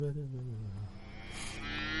You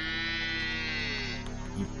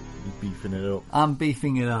beefing it up. I'm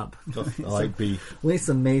beefing it up. I like beef. We need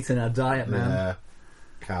some meat in our diet, man. Yeah.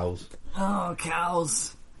 Cows. Oh,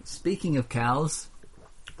 cows. Speaking of cows.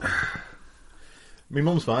 My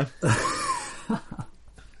mum's fine.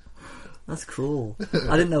 That's cruel.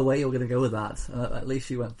 I didn't know where you were going to go with that. At least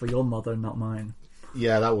you went for your mother, not mine.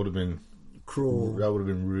 Yeah, that would have been... Cruel. That would have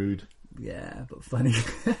been rude. Yeah, but funny.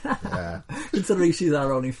 Yeah. Considering she's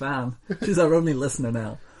our only fan. She's our only listener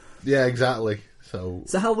now. Yeah, exactly. So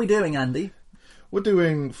how are we doing, Andy? We're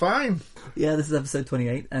doing fine. Yeah, this is episode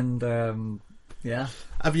 28, and yeah.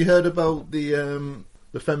 Have you heard about the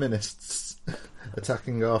feminists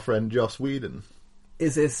attacking our friend Joss Whedon?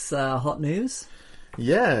 Is this hot news?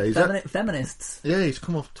 Yeah, he's feminists. Yeah, he's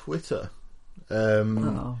come off Twitter.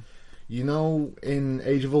 Oh. You know, in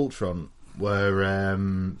Age of Ultron, where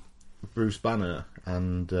Bruce Banner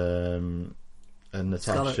and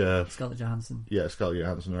Natasha... Scarlett Johansson. Yeah, Scarlett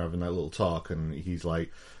Johansson are having that little talk, and he's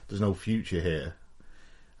like, there's no future here.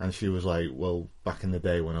 And she was like, well, back in the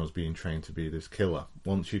day when I was being trained to be this killer,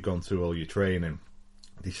 once you've gone through all your training,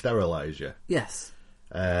 they sterilise you. Yes.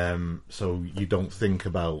 So you don't think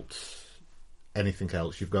about anything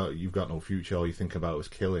else. You've got no future. All you think about is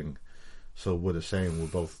killing. So we're the same. We're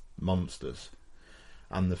both monsters.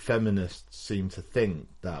 And the feminists seem to think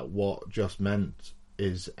that what Joss meant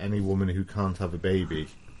is any woman who can't have a baby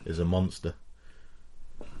is a monster.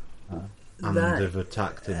 And they've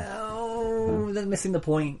attacked him. Oh, they're missing the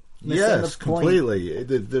point. Completely.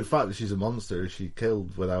 The fact that she's a monster is she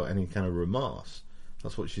killed without any kind of remorse.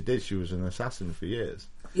 That's what she did. She was an assassin for years.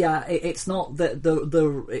 Yeah, it's not that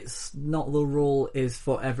it's not the rule is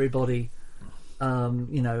for everybody.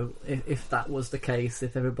 If that was the case,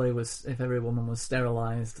 if every woman was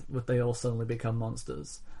sterilised, would they all suddenly become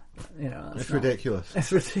monsters? It's ridiculous.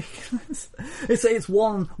 It's ridiculous. It's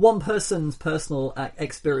one person's personal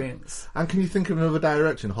experience. And can you think of another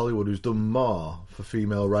direction, Hollywood, who's done more for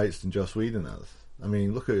female rights than Joss Whedon has? I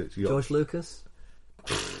mean, look at it. George Lucas.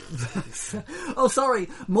 Oh, sorry,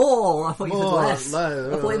 more. I thought you said less.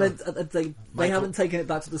 No. I thought you meant they haven't taken it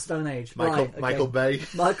back to the Stone Age. Michael Bay.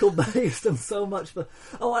 Michael Bay has done so much for.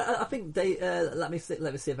 Oh, I think they. Let me see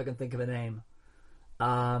if I can think of a name.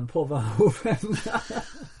 Paul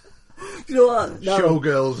Verhoeven. Do you know what? No.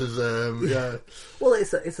 Showgirls is yeah. Well,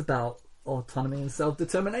 it's about autonomy and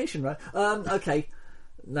self-determination, right? Okay.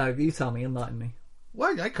 No, you tell me, enlighten me.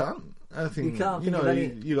 Well, I can't. I think you can't.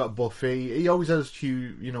 You got Buffy. He always has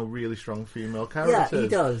two, really strong female characters. Yeah, he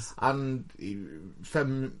does. And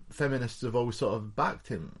feminists have always sort of backed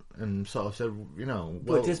him and sort of said,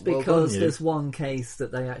 but just because there's one case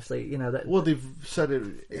that they actually, that. Well, they've said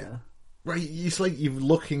it. Yeah. Right, it's like you're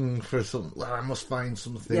looking for something. I must find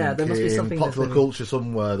something. Yeah, there must be something in popular culture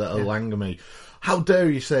somewhere that'll anger me. How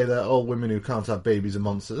dare you say that all women who can't have babies are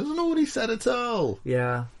monsters? That's not what he said at all.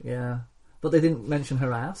 Yeah. But they didn't mention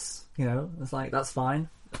her ass. It's like, that's fine.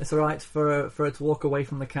 It's all right for her to walk away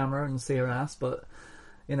from the camera and see her ass, but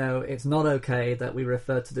it's not okay that we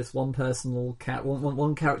refer to this one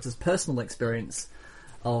character's personal experience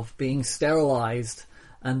of being sterilised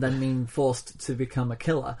and then being forced to become a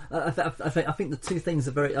killer. I think the two things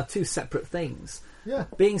are two separate things. Yeah.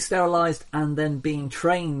 Being sterilised and then being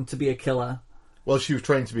trained to be a killer. Well, she was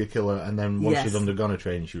trained to be a killer, and then once she'd undergone a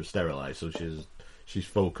training, she was sterilised, so she's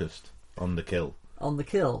focused on the kill. On the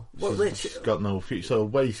kill. She's got no future. So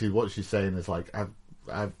basically what she's saying is like,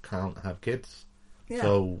 I can't have kids. Yeah.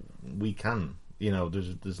 So we can.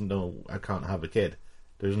 There's no, I can't have a kid.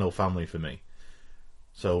 There's no family for me.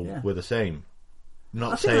 So we're the same.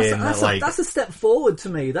 Not saying that's a step forward to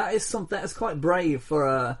me. That is something that's quite brave for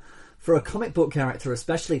a comic book character,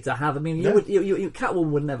 especially to have. I mean,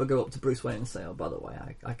 Catwoman would never go up to Bruce Wayne and say, "Oh, by the way,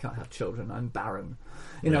 I can't have children. I'm barren,"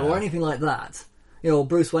 or anything like that.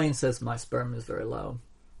 Bruce Wayne says, "My sperm is very low."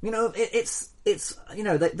 It's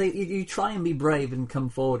you try and be brave and come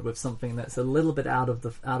forward with something that's a little bit out of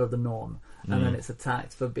the norm, and then it's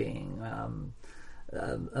attacked for being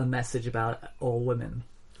a message about all women.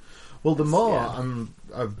 Well, the more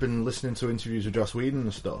I've been listening to interviews with Joss Whedon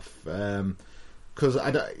and stuff, because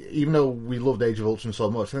even though we loved Age of Ultron so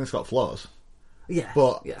much, I think it's got flaws. Yeah,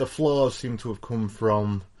 but the flaws seem to have come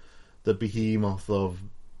from the behemoth of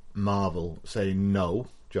Marvel saying, "No,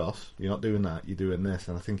 Joss, you're not doing that. You're doing this."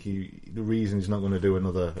 And I think the reason he's not going to do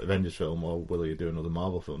another Avengers film, or will he do another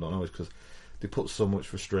Marvel film? I don't know. Is because they put so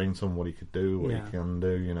much restraint on what he could do, what he can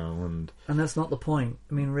do, and that's not the point.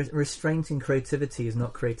 I mean, restraint in creativity is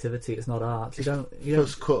not creativity. It's not art.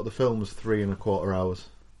 First cut of the film was 3.25 hours.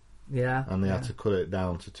 Yeah, and they had to cut it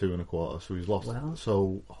down to 2.25. So he's lost.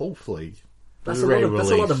 So hopefully, that's a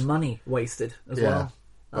lot of money wasted as well.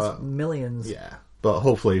 That's millions. Yeah. But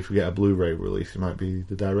hopefully if we get a Blu-ray release, it might be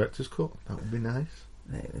the director's cut. That would be nice.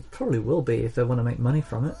 It probably will be if they want to make money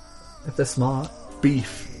from it. If they're smart.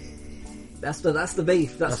 Beef. That's the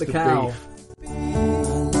beef. That's the cow. Beef.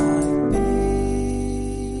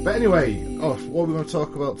 But anyway, what we're going to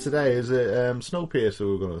talk about today is it Snowpiercer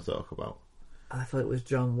we're going to talk about. I thought it was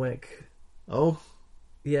John Wick. Oh?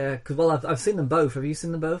 Yeah, because I've seen them both. Have you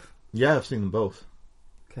seen them both? Yeah, I've seen them both.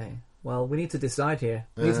 Okay. Well, we need to decide here.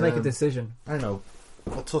 We need to make a decision. I know.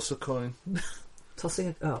 I'll toss a coin.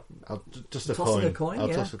 Tossing a... Oh. Just a Tossing coin. a coin, I'll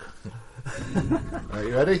yeah. toss a coin. Are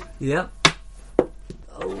you ready? Yep.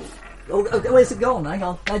 Oh, where's it gone? Hang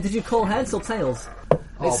on. Did you call heads or tails?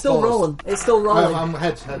 It's still rolling. It's still rolling. I'm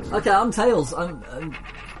heads. Okay, I'm tails.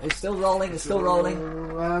 It's still rolling. It's still rolling.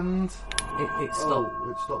 And it stopped. Oh,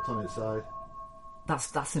 it stopped on its side.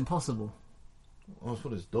 That's impossible. Well, that's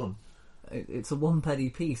what it's done. It's a 1 penny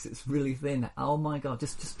piece. It's really thin. Oh my god!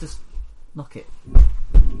 Just knock it.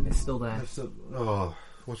 It's still there.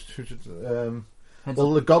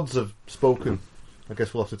 Well, the gods have spoken. I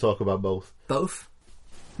guess we'll have to talk about both. Both.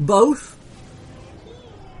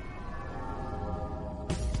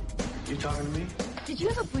 You talking to me? Did you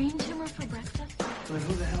have a brain tumor for breakfast? Then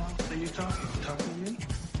who the hell else are you talking? You talking to me?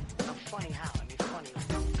 I'm funny how? I mean, funny like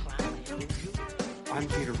clown. I'm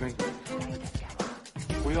Peter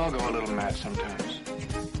Venkman. We all go a little mad sometimes.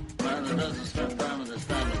 Man that doesn't spend time with his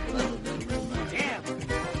family will never be a real man. Yeah.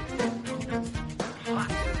 Hot.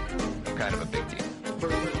 Kind of a big deal.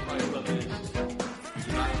 First rule of my club is you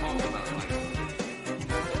do not talk about my club.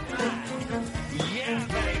 Yeah,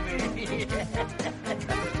 baby.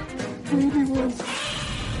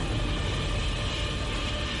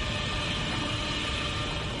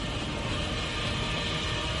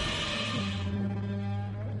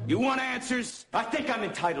 You want answers? I think I'm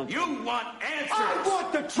entitled. You want answers? I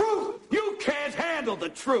want the truth! You can't handle the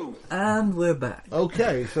truth! And we're back.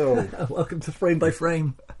 Okay, so Welcome to Frame by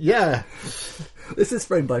Frame. yeah, This is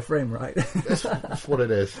Frame by Frame, right? that's what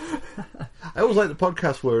it is. I always like the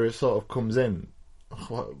podcast where it sort of comes in,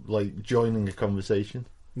 like joining a conversation.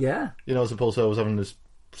 Yeah, You know, as opposed to I was having this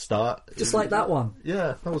start. just like that one.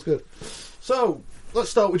 Yeah, that was good. So let's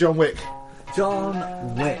start with John Wick.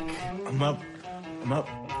 John Wick. I'm up.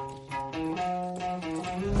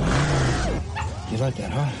 You like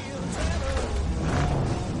that, huh?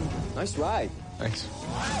 Nice ride. Thanks.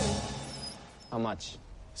 How much?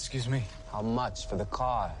 Excuse me. How much for the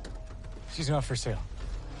car? She's not for sale.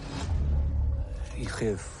 You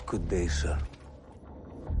have good day, sir.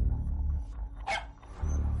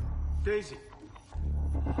 Daisy.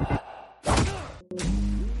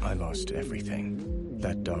 I lost everything.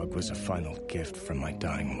 That dog was a final gift from my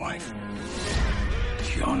dying wife.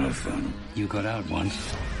 Jonathan, you got out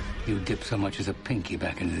once. You dip so much as a pinky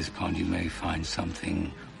back into this pond, you may find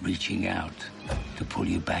something reaching out to pull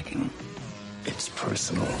you back in. It's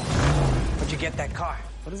personal. Where'd you get that car?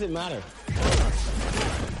 What does it matter?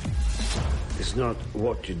 It's not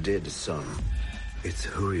what you did, son. It's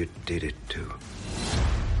who you did it to.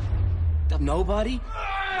 Nobody?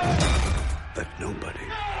 But nobody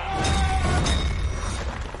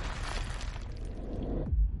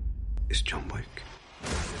is John Wick.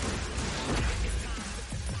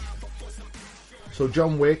 So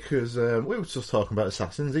John Wick is, we were just talking about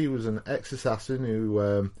assassins. He was an ex-assassin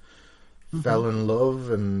who fell in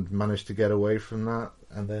love and managed to get away from that.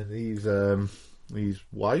 And then his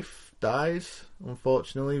wife dies,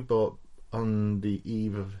 unfortunately, but on the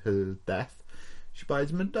eve of her death, she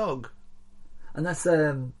buys him a dog. And that's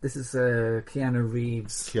this is Keanu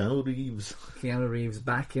Reeves. Keanu Reeves.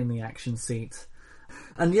 Back in the action seat.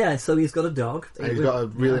 And yeah, so he's got a dog. And he's got a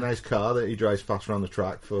really nice car that he drives fast around the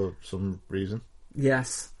track for some reason.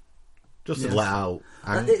 Yes. Just to let out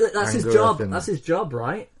that's his anger job. and- That's his job,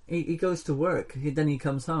 right? He goes to work. Then he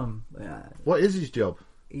comes home. What is his job?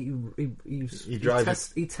 He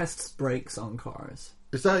drives he tests brakes on cars.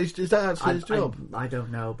 Is that actually his job? I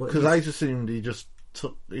don't know, but Because I just assumed he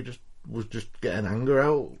was just getting anger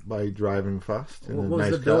out by driving fast in what a was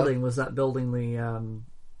nice the car. building? Was that building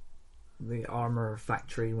the armor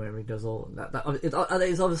factory where he does all that? That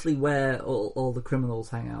is obviously where all the criminals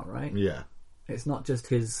hang out, right? Yeah. It's not just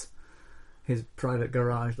his private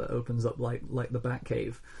garage that opens up like the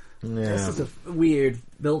Batcave. Yeah. This is a weird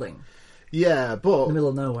building Yeah, but in the middle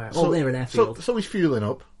of nowhere, or near an airfield. So he's fueling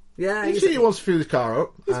up. Yeah, You see, he wants to fuel his car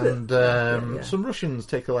up, and yeah. some Russians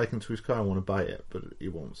take a liking to his car and want to buy it, but he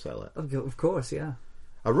won't sell it. Of course, yeah.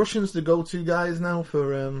 Are Russians the go-to guys now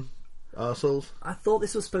for arseholes. I thought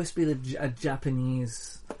this was supposed to be a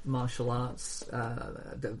Japanese martial arts.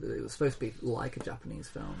 It was supposed to be like a Japanese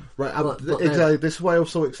film. Right, But exactly. This is why I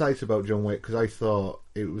was so excited about John Wick, because I thought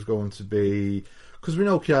it was going to be... Because we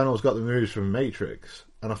know Keanu's got the moves from Matrix,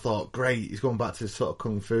 and I thought, great, he's going back to this sort of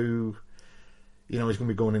kung fu. You know, he's going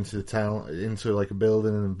to be going into the town, into like a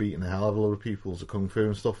building and beating the hell out of a lot of people with kung fu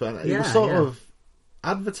and stuff. And it was sort of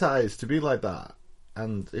advertised to be like that,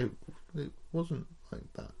 and it wasn't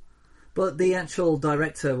like that. But the actual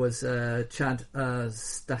director was Chad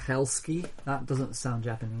Stahelski. That doesn't sound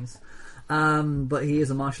Japanese. But he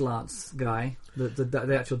is a martial arts guy.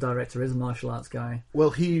 The actual director is a martial arts guy. Well,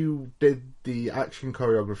 he did the action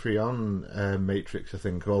choreography on Matrix, I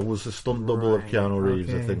think, or was the stunt double of Keanu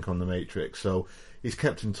Reeves, I think, on The Matrix. So he's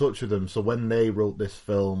kept in touch with them. So when they wrote this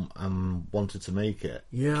film and wanted to make it,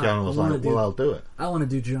 Keanu was like, well, I'll do it. I want to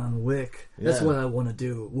do John Wick. That's what I want to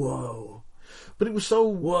do. Whoa. But it was so...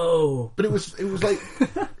 Whoa. But it was like...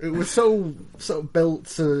 it was so built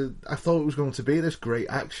to... I thought it was going to be this great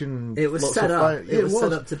action... It was set up. It was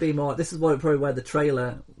set up to be more... This is probably where the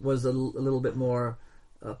trailer was a little bit more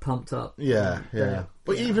pumped up. Yeah.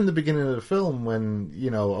 But even the beginning of the film, when, you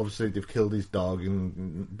know, obviously they've killed his dog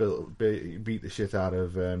and beat the shit out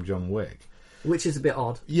of John Wick. Which is a bit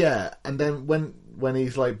odd. Yeah, and then when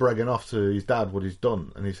he's like bragging off to his dad what he's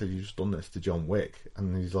done, and he said, "You've just done this to John Wick,"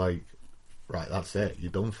 and he's like... Right, that's it.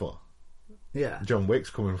 You're done for. Yeah. John Wick's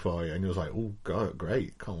coming for you, and you're like, "Oh God,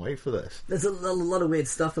 great! Can't wait for this." There's a lot of weird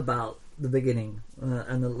stuff about the beginning,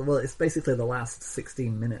 it's basically the last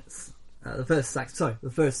 16 minutes. The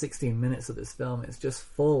first 16 minutes of this film is just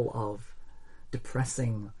full of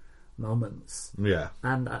depressing moments. Yeah,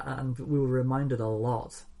 and we were reminded a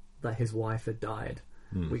lot that his wife had died.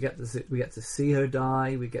 We get to see her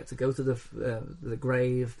die. We get to go to the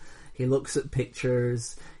grave. He looks at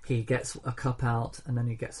pictures, he gets a cup out, and then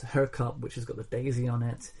he gets her cup, which has got the daisy on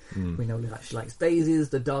it. We know that she likes daisies.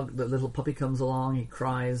 The little puppy comes along, he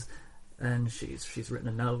cries, and she's written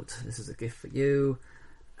a note. This is a gift for you.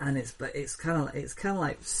 And it's kind of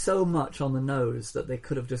like so much on the nose that they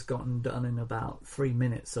could have just gotten done in about 3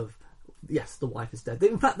 minutes of, yes, the wife is dead.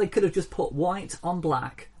 In fact, they could have just put white on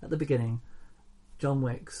black at the beginning. John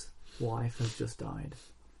Wick's wife has just died.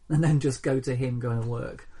 And then just go to him going to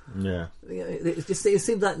work. Yeah, it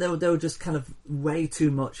seemed like they were just kind of way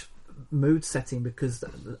too much mood setting, because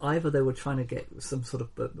either they were trying to get some sort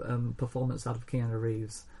of performance out of Keanu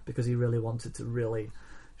Reeves because he really wanted to really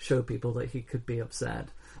show people that he could be upset.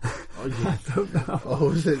 I don't know.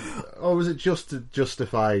 Or was it just to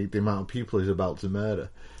justify the amount of people he's about to murder?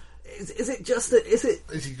 Is it just that? Is it?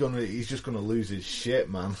 He's just gonna lose his shit,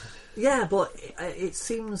 man. Yeah, but it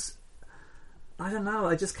seems. I don't know,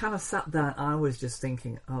 I just kind of sat there, I was just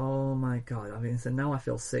thinking, oh my God, I mean, so now I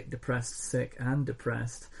feel sick and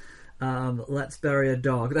depressed. Let's bury a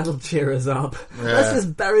dog, that'll cheer us up. Yeah. Let's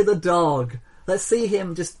just bury the dog. Let's see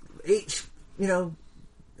him just each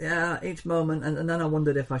moment, and then I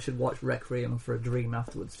wondered if I should watch Requiem for a Dream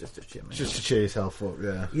afterwards, just to cheer me up. Just to cheer yourself up,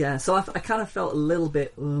 yeah. Yeah, so I kind of felt a little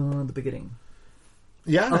bit at the beginning.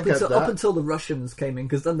 Yeah, up until the Russians came in,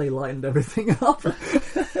 because then they lightened everything up.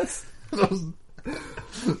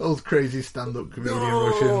 Those crazy stand-up comedian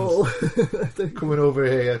Russians coming over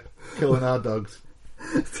here, killing our dogs,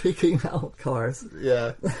 taking out cars.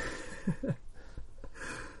 Yeah.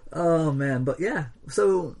 Oh man, but yeah.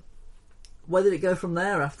 So, where did it go from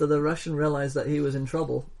there after the Russian realised that he was in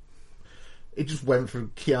trouble? It just went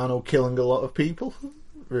from Keanu killing a lot of people,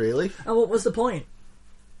 really. And what was the point?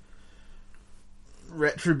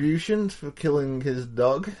 Retribution for killing his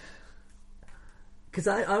dog. Because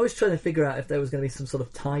I was trying to figure out if there was going to be some sort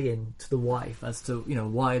of tie-in to the wife as to,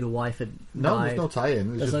 why the wife had died. No, there's no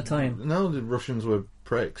tie-in. There's no tie-in. No, the Russians were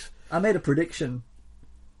pricks. I made a prediction.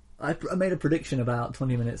 I made a prediction about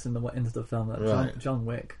 20 minutes into the film that John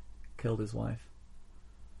Wick killed his wife.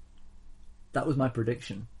 That was my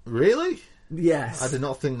prediction. Really? Yes. I did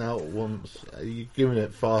not think that once. You're giving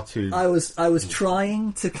it far too... I was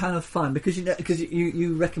trying to kind of find, because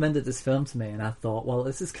you recommended this film to me, and I thought, well,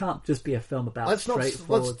 this can't just be a film about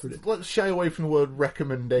straightforward... Let's shy away from the word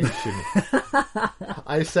recommendation.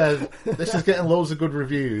 I said, this is getting loads of good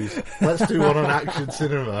reviews. Let's do one on action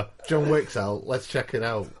cinema. John Wick's out. Let's check it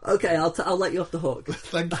out. Okay, I'll let you off the hook.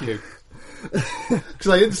 Thank you. Because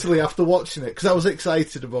I instantly, after watching it, because I was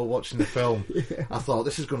excited about watching the film, I thought,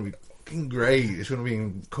 this is going to be great. It's going to be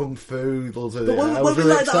in kung fu. What we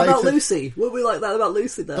like that about Lucy? What we like that about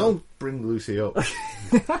Lucy, though? Don't bring Lucy up.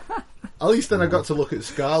 At least then I got to look at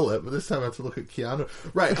Scarlett, but this time I had to look at Keanu.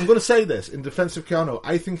 Right, I'm going to say this in defence of Keanu.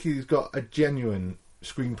 I think he's got a genuine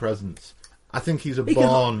screen presence. I think he's a He can-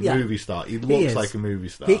 born yeah. movie star. He He looks is. like a movie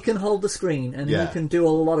star. He can hold the screen, and Yeah. he can do a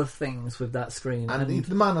lot of things with that screen. And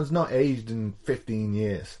the man has not aged in 15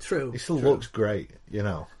 years. True, He still true. looks great, you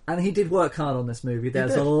know. And he did work hard on this movie.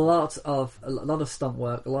 There's did. a lot of stunt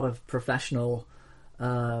work, a lot of professional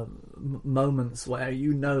moments where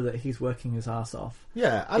you know that he's working his ass off.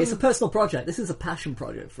 Yeah. And, It's a personal project. This is a passion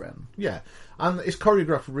project for him. yeah. And it's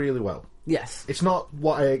choreographed really well. Yes. It's not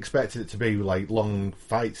what I expected it to be, like long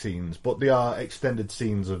fight scenes, but they are extended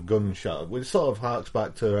scenes of gunshot, which sort of harks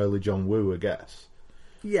back to early John Woo, I guess.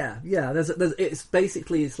 Yeah. There's it's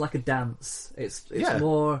basically it's like a dance. It's Yeah.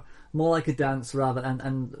 more like a dance rather,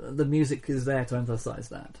 and the music is there to emphasize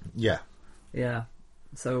that. Yeah. Yeah.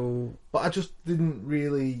 So But I just didn't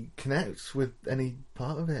really connect with any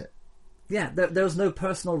part of it. yeah, there was no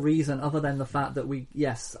personal reason other than the fact that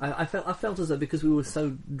I felt as though because we were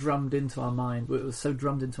so drummed into our mind, it was so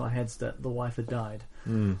drummed into our heads that the wife had died.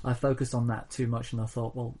 I focused on that too much, and I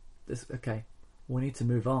thought, well, we need to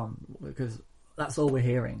move on because that's all we're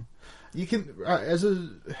hearing. You can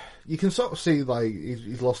you can sort of see like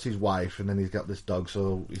he's lost his wife and then he's got this dog,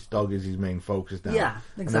 so his dog is his main focus now. Yeah, And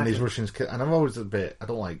then exactly. his Russians and I'm always I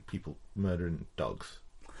don't like people murdering dogs.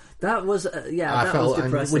 That was that felt, was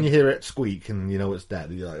and depressing. when you hear it squeak and you know it's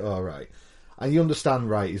dead, you're like, oh right, and you understand,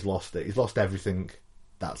 right? He's lost it. He's lost everything.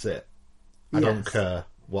 That's it. I don't Yes. care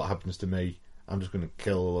what happens to me. I'm just going to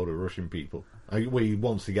kill a load of Russian people. He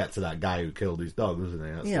wants to get to that guy who killed his dog, doesn't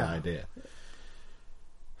he? That's the idea.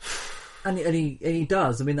 And he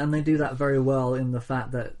does. I mean, and they do that very well in the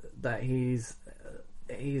fact that he's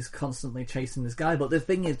constantly chasing this guy. But the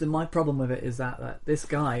thing is, my problem with it is that this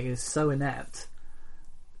guy is so inept.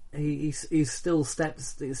 He's still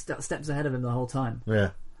steps ahead of him the whole time.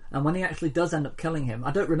 Yeah. And when he actually does end up killing him,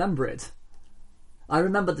 I don't remember it. I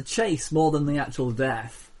remember the chase more than the actual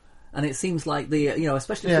death. And it seems like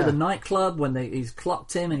especially through the nightclub when he's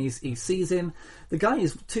clocked him and he sees him, the guy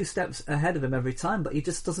is 2 steps ahead of him every time, but he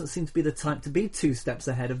just doesn't seem to be the type to be 2 steps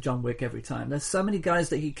ahead of John Wick every time. There's so many guys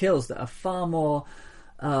that he kills that are far more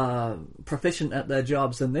proficient at their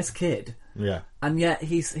jobs than this kid. Yeah. And yet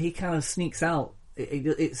he kind of sneaks out.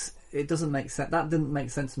 It doesn't make sense. That didn't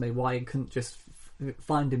make sense to me. Why he couldn't just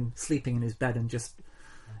find him sleeping in his bed and just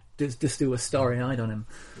do a starry eyed on him,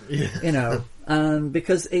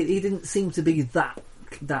 because he didn't seem to be that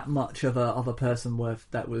much of a person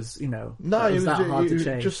that was he was that hard to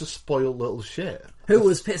change. Just a spoiled little shit who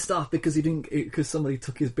was pissed off because somebody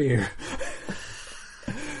took his beer.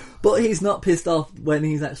 But he's not pissed off when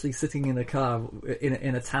he's actually sitting in a car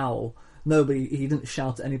in a towel. He didn't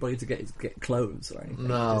shout at anybody to get clothes or anything.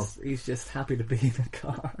 No, he's just happy to be in a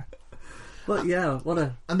car. But yeah,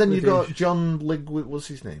 and then you got John Ligwood. What's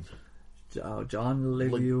his name? John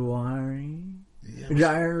Liguori.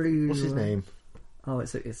 Yeah, what's his name? Oh,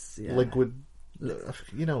 it's Ligwood.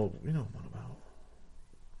 You know what about?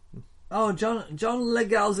 Oh, John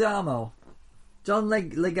Leguizamo. John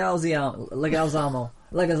Leguizamo.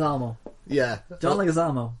 Yeah, John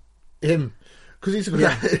Leguizamo. Him. Because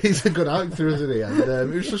he's a good actor, isn't he? And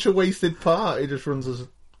it was such a wasted part. He just runs as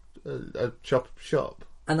a shop.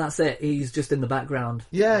 And that's it. He's just in the background.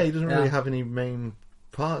 Yeah, he doesn't really have any main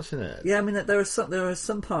parts in it. Yeah, I mean, there are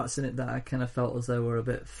some parts in it that I kind of felt as though were a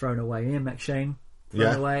bit thrown away. Ian McShane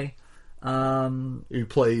thrown away. Who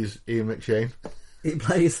plays Ian McShane? Who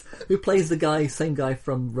plays the same guy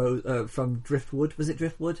from Driftwood? Was it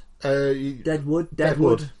Driftwood? Deadwood.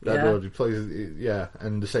 Deadwood. He plays,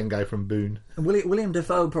 and the same guy from Boone. And William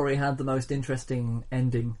Dafoe probably had the most interesting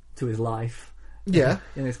ending to his life. Yeah,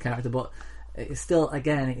 in his character, but it's still,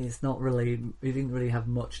 again, it's not really. He didn't really have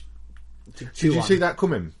much to chew on. Did you see that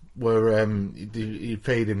coming? Where he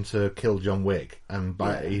paid him to kill John Wick, and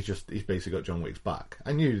he's basically got John Wick's back.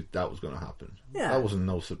 I knew that was going to happen. Yeah, that wasn't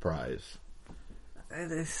no surprise.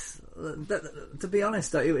 To be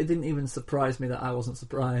honest, though, it didn't even surprise me that I wasn't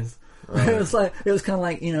surprised. Right. It was kind of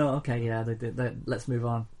like, okay, yeah, they did. Let's move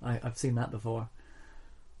on. I've seen that before.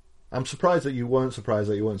 I'm surprised that you weren't surprised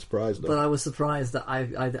though. But I was surprised that I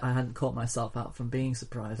hadn't caught myself out from being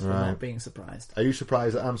surprised from not being surprised. Are you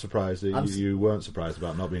surprised that I'm surprised that you weren't surprised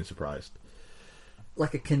about not being surprised?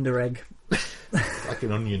 Like a Kinder Egg. Like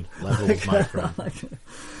an onion levels, my friend.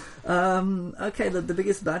 Okay, the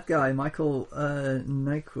biggest bad guy, Michael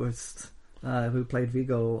Nyqvist, who played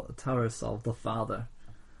Viggo Tarasov, the father.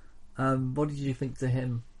 What did you think to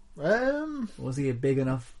him? Was he a big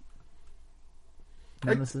enough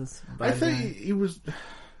nemesis? I think he was.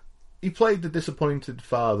 He played the disappointed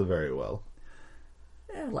father very well.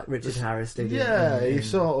 Yeah, like Richard Harris did. Yeah, he's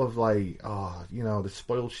sort of like, they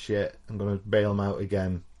spoiled shit. I'm going to bail him out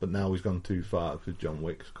again. But now he's gone too far because John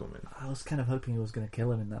Wick's coming. I was kind of hoping he was going to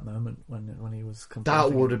kill him in that moment when he was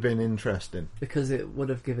that would have been interesting. Because it would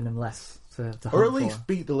have given him less to hunt or at least for.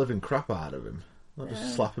 beat the living crap out of him. Not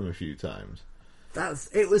just slap him a few times.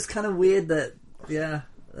 It was kind of weird that,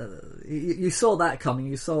 you saw that coming.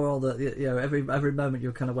 You saw all the, every moment you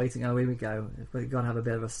were kind of waiting. Oh, here we go. We're going to have a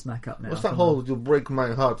bit of a smack up now. What's that whole "you'll break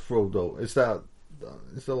my heart" Frodo? It's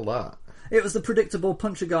all that. It was the predictable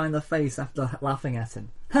punch a guy in the face after laughing at him.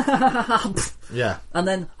 Yeah. And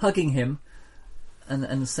then hugging him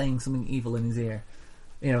and saying something evil in his ear.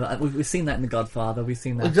 We've seen that in The Godfather. We've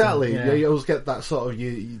seen that. Exactly. You always get that sort of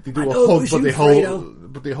they do a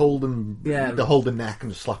hug, but they hold the neck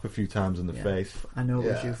and just slap a few times in the face. I know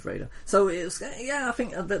it was you, Fredo. So it's I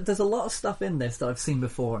think that there's a lot of stuff in this that I've seen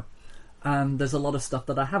before. And there's a lot of stuff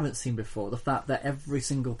that I haven't seen before. The fact that every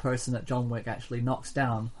single person that John Wick actually knocks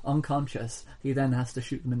down unconscious, he then has to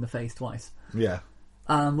shoot them in the face twice. Yeah.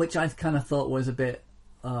 Which I kind of thought was a bit,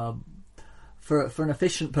 for an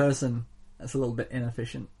efficient person, that's a little bit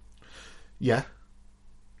inefficient. Yeah.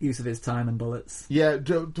 Use of his time and bullets. Yeah.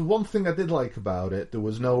 The one thing I did like about it, there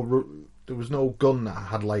was no gun that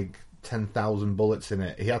had like 10,000 bullets in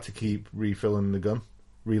it. He had to keep refilling the gun,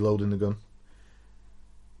 reloading the gun.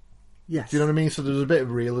 Yes. Do you know what I mean? So there's a bit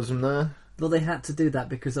of realism there. Well, they had to do that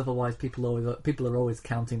because otherwise people are always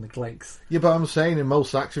counting the clicks. Yeah, but I'm saying in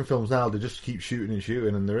most action films now, they just keep shooting and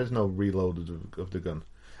shooting, and there is no reload of the gun.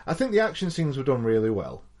 I think the action scenes were done really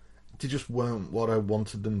well. They just weren't what I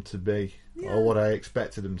wanted them to be, or what I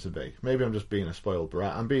expected them to be. Maybe I'm just being a spoiled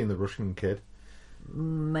brat. I'm being the Russian kid.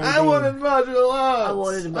 Maybe. I wanted martial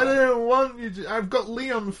arts. I didn't want you to. I've got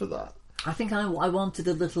Leon for that. I think I wanted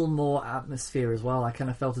a little more atmosphere as well. I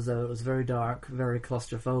kind of felt as though it was very dark, very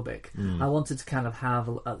claustrophobic. I wanted to kind of have,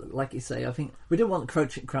 like you say, I think we didn't want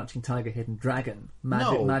Crouching Tiger, Hidden Dragon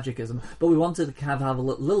magicism, but we wanted to have a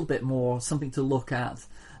little bit more, something to look at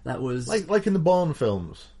that was like in the Bourne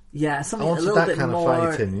films. Yeah, something I a little that bit kind more.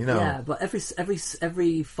 Of fighting, Yeah, but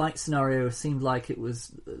every fight scenario seemed like it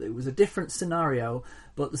was a different scenario,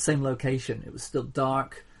 but the same location. It was still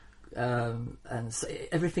dark. And so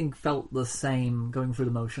everything felt the same going through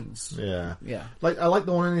the motions. Yeah. Like I like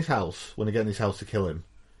the one in his house when they get in his house to kill him.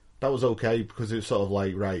 That was okay because it was sort of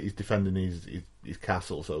like he's defending his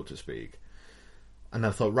castle, so to speak. And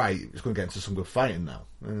I thought he's going to get into some good fighting now,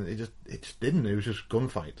 and it just didn't. It was just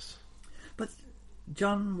gunfights. But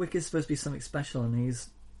John Wick is supposed to be something special, and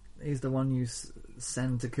he's the one you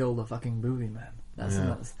send to kill the fucking boogeyman. That's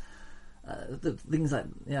the things like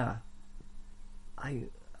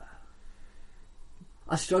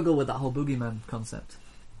I struggle with that whole boogeyman concept.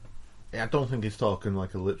 Yeah, I don't think he's talking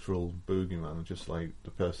like a literal boogeyman, just like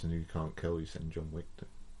the person who you can't kill, you send John Wick to.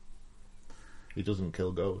 He doesn't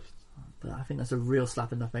kill ghosts. But I think that's a real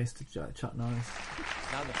slap in the face to Chuck Norris.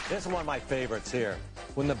 Now, this is one of my favorites here.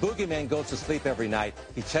 When the boogeyman goes to sleep every night,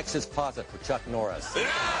 he checks his closet for Chuck Norris.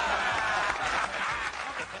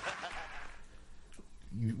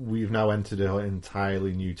 We've now entered an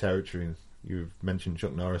entirely new territory. You've mentioned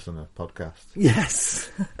Chuck Norris on a podcast. Yes.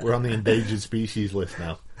 We're on the endangered species list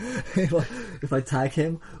now. If I tag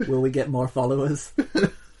him, will we get more followers?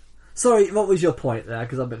 Sorry, what was your point there?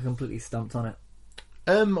 Because I've been completely stumped on it.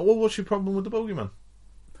 What was your problem with the boogeyman?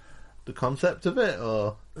 The concept of it,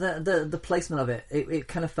 or the placement of it? It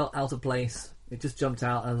kind of felt out of place. It just jumped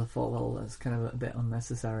out, and I thought, well, that's kind of a bit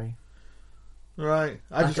unnecessary. Right.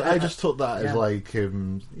 I just took that as like,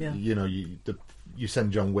 you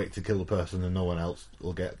send John Wick to kill a person and no one else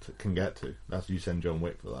can get to. That's you send John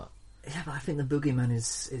Wick for that. Yeah, but I think the boogeyman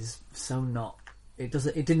is so not. It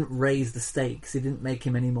didn't raise the stakes. It didn't make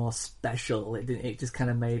him any more special. It just kind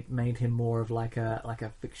of made him more of like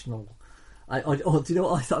a fictional. Do you know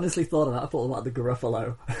what I honestly thought of that? I thought about the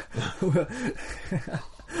Gruffalo.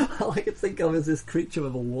 All I could think of is this creature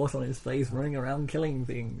with a wart on his face running around killing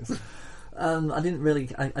things. I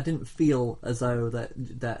didn't feel as though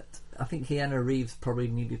that. I think Keanu Reeves probably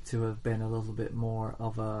needed to have been a little bit more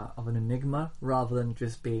of an enigma rather than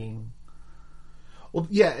just being. Well,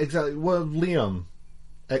 yeah, exactly. Well, Leon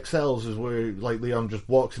excels is where Leon just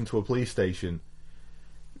walks into a police station,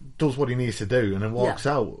 does what he needs to do, and then walks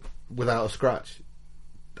out without a scratch.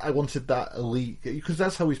 I wanted that elite because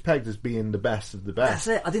that's how he's pegged as being the best of the best.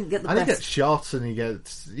 That's it. I didn't get the best. And he gets shot, and he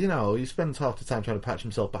gets he spends half the time trying to patch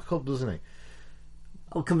himself back up, doesn't he?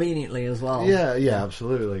 Oh, conveniently as well. Yeah,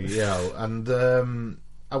 absolutely. And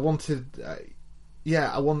I wanted,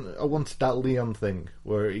 I wanted that Leon thing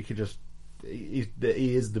where he could just he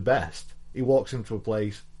is the best. He walks into a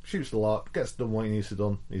place, shoots the lot, gets done what he needs to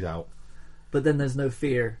done, he's out. but then there's no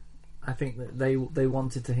fear. I think that they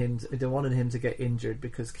wanted him to get injured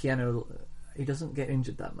because Keanu, he doesn't get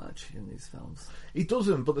injured that much in these films. He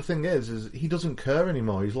doesn't, but the thing is he doesn't care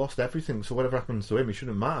anymore. He's lost everything, so whatever happens to him, it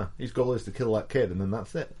shouldn't matter. His goal is to kill that kid, and then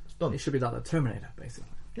that's it. It's done. It should be like the Terminator, basically.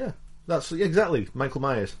 Yeah, that's exactly Michael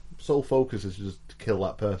Myers. Sole focus is just to kill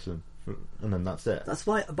that person, and then that's it. That's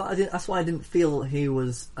why I didn't feel he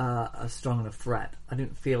was a strong enough threat. I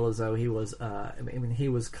didn't feel as though he was. He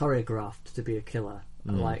was choreographed to be a killer,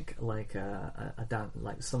 like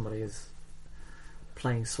somebody is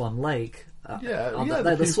playing Swan Lake.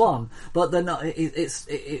 They're the Swan, but they're not.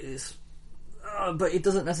 But it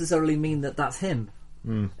doesn't necessarily mean that that's him.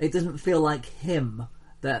 It doesn't feel like him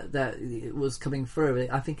that it was coming through.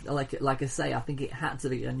 I think, like I say, I think it had to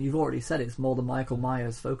be. And you've already said it's more the Michael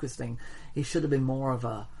Myers focus thing. He should have been more of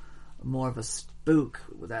a spook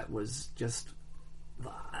that was just.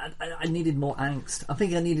 I needed more angst. I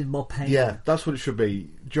think I needed more pain. Yeah, that's what it should be.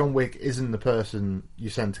 John Wick isn't the person you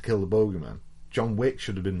send to kill the bogeyman. John Wick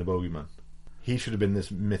should have been the bogeyman. He should have been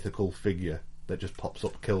this mythical figure that just pops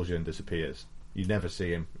up, kills you, and disappears. You never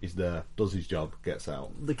see him. He's there, does his job, gets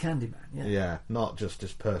out. The Candyman, yeah. Yeah, not just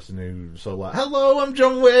this person who's so like, hello, I'm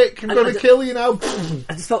John Wick, I'm going to kill you now.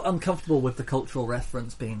 I just felt uncomfortable with the cultural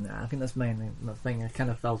reference being there. I think that's mainly the thing. I kind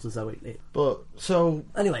of felt as though it... But, so...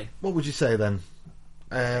 Anyway. What would you say then?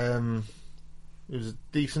 It was a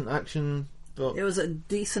decent action... But... It was a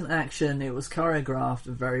decent action. It was choreographed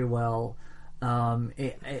very well.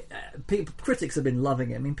 Critics have been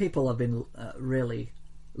loving it. I mean, people have been really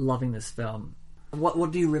loving this film.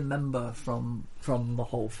 What do you remember from the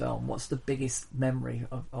whole film? What's the biggest memory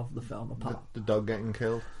of the film apart? The dog getting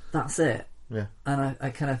killed. That's it. Yeah. And I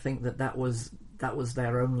kind of think that was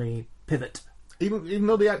their only pivot. Even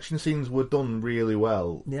though the action scenes were done really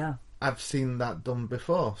well, yeah, I've seen that done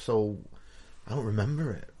before, so I don't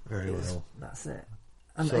remember it very well. That's it.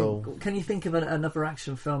 And can you think of another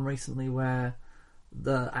action film recently where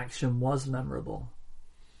the action was memorable?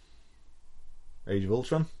 Age of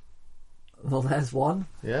Ultron. Well, there's one.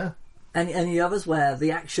 Yeah. Any others where the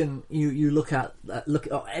action you look at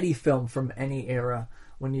any film from any era,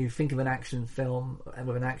 when you think of an action film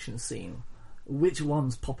with an action scene, which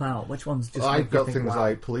ones pop out? Which ones just? I've got things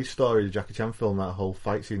like Police Story, the Jackie Chan film. That whole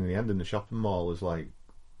fight scene in the end in the shopping mall is like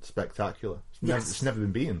spectacular. It's never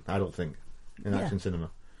been beaten, I don't think, in action cinema.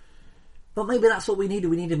 But maybe that's what we needed.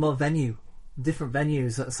 We needed more different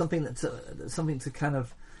venues, something to kind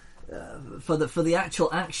of. For the actual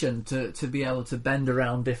action to be able to bend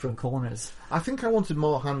around different corners. I think I wanted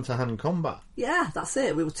more hand-to-hand combat. Yeah, that's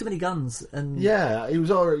it. We were too many guns, and yeah, it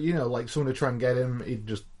was already, like someone would try and get him, he'd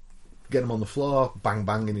just get him on the floor, bang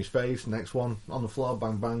bang in his face. Next one on the floor,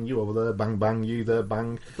 bang bang, you over there, bang bang, you there,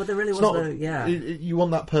 bang. But there really wasn't. You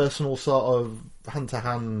want that personal sort of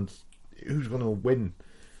hand-to-hand. Who's going to win?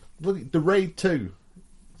 Look, the Raid 2.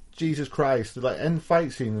 Jesus Christ, the end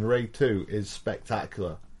fight scene in Raid 2 is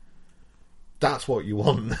spectacular. That's what you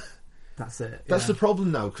want. That's it. That's the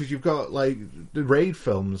problem now, because you've got the Raid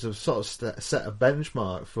films have sort of set a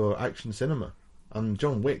benchmark for action cinema, and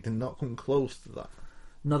John Wick did not come close to that.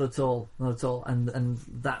 Not at all. And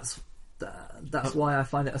that's why I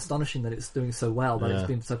find it astonishing that it's doing so well, that it's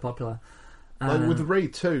been so popular. With the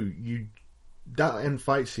Raid 2, that end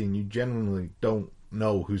fight scene, you genuinely don't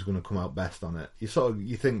know who's going to come out best on it.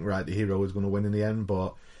 You think, right, the hero is going to win in the end,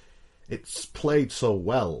 but it's played so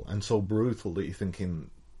well and so brutal that you're thinking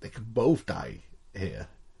they could both die here.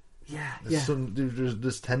 Yeah,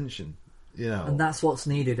 there's tension, and that's what's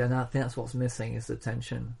needed, and I think that's what's missing is the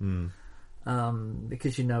tension.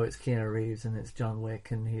 Because it's Keanu Reeves and it's John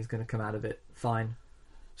Wick, and he's going to come out of it fine.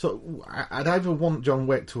 So I'd either want John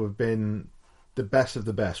Wick to have been the best of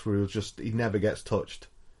the best, where he never gets touched.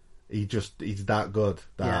 He's that good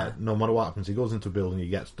that no matter what happens, he goes into a building, he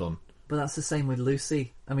gets done. But that's the same with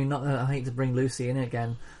Lucy. I mean, I hate to bring Lucy in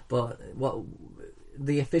again, but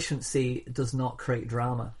the efficiency does not create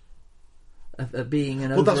drama. Being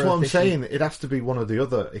an that's what I'm saying. It has to be one or the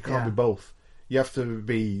other. It can't be both. You have to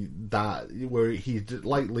be that where he's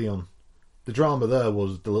like Leon. The drama there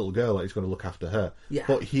was the little girl that he's going to look after her. Yeah.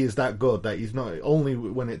 But he is that good that he's not only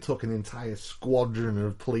when it took an entire squadron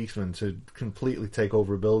of policemen to completely take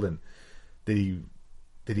over a building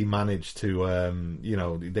did he manage to,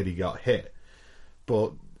 that he got hit.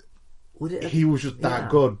 But he was just that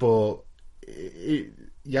good, but you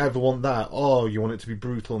either want that or you want it to be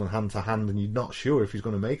brutal and hand-to-hand, and you're not sure if he's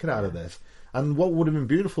going to make it out of this. And what would have been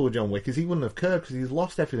beautiful with John Wick is he wouldn't have cared, because he's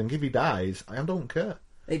lost everything. If he dies, I don't care.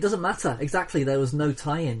 It doesn't matter. Exactly, there was no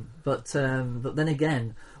tie-in. But then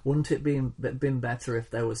again, wouldn't it been better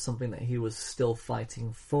if there was something that he was still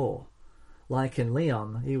fighting for? like in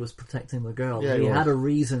Leon, he was protecting the girl. Yeah, he he had was. a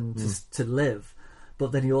reason to live,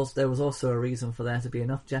 but then there was also a reason for there to be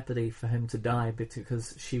enough jeopardy for him to die,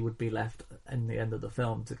 because she would be left in the end of the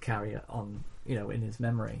film to carry it on, in his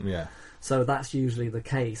memory. Yeah. So that's usually the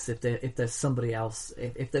case. If there's somebody else,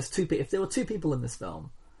 if there were two people in this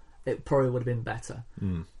film, it probably would have been better.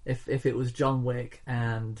 If it was John Wick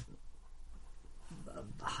and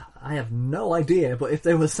I have no idea, but if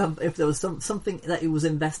there was something that he was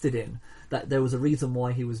invested in, that there was a reason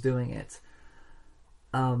why he was doing it,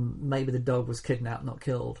 maybe the dog was kidnapped, not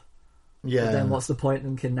killed. Yeah. But then what's the point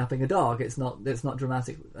in kidnapping a dog? It's not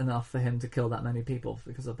dramatic enough for him to kill that many people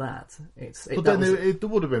because of that. It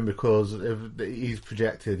would have been because he's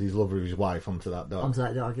projected his love of his wife onto that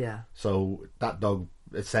dog. Yeah. So that dog,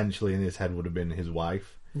 essentially, in his head, would have been his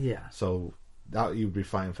wife. Yeah. So that he would be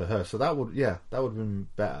fighting for her. So that would have been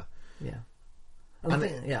better. Yeah.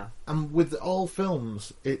 And with all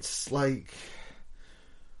films, it's like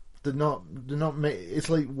they're not. It's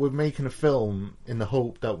like we're making a film in the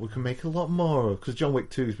hope that we can make a lot more, because John Wick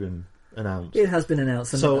 2's been announced. It has been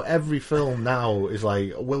announced. So every film now is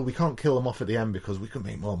like, well, we can't kill him off at the end because we can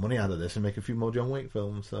make more money out of this and make a few more John Wick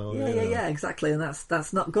films. So yeah, exactly, and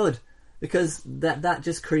that's not good. Because that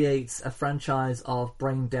just creates a franchise of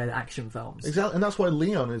brain-dead action films. Exactly, and that's why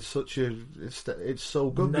Leon is such a... It's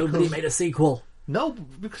so good. Nobody made a sequel. No,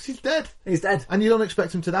 because he's dead. He's dead. And you don't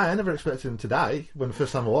expect him to die. I never expected him to die. When the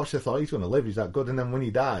first time I watched it, I thought he's going to live, he's that good. And then when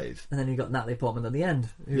he dies... And then you got Natalie Portman at the end,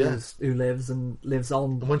 who lives and lives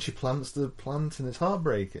on. And when she plants the plant, and it's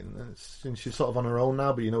heartbreaking. And she's sort of on her own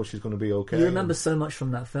now, but you know she's going to be okay. You remember so much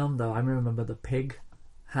from that film, though. I remember the pig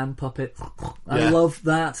hand puppet. I loved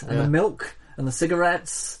that. And the milk and the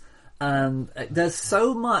cigarettes. And there's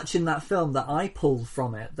so much in that film that I pulled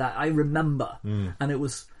from it that I remember. And it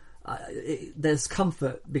was... there's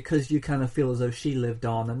comfort because you kind of feel as though she lived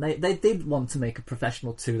on, and they did want to make a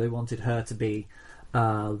professional too. They wanted her to be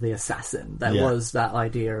the assassin. There was that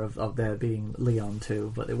idea of there being Leon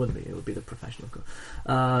too, but it wouldn't be. It would be the professional.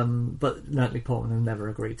 But Natalie Portman never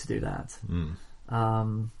agreed to do that.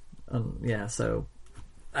 So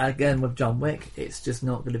again with John Wick, it's just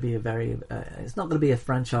not going to be it's not going to be a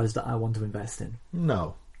franchise that I want to invest in.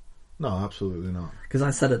 No, absolutely not. Because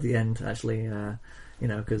I said at the end, actually.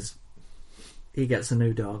 Because he gets a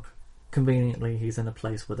new dog. Conveniently, he's in a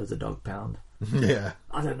place where there's a dog pound. Yeah.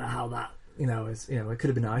 I don't know how that, is. It could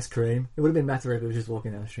have been ice cream. It would have been better if he was just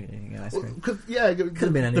walking down the street eating ice cream. Could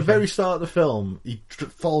have been anything. The very start of the film, he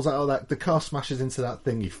falls out of that. The car smashes into that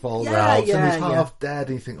thing. He falls out, and he's half dead.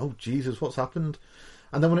 And you think, "Oh Jesus, what's happened?"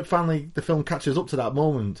 And then when the film catches up to that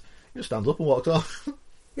moment, he just stands up and walks off.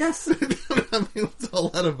 Yes. I mean, what's all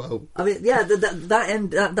that about? I mean, that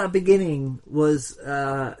end, that beginning was.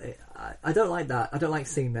 I don't like that. I don't like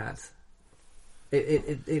seeing that.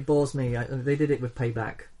 It bores me. They did it with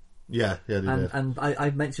Payback. Yeah, they did. And I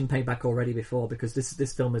mentioned Payback already before because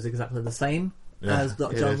this film is exactly the same as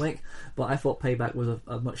John Wick, but I thought Payback was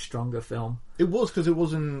a much stronger film. It was because it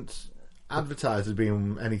wasn't advertised as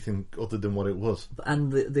being anything other than what it was,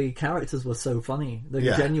 and the characters were so funny.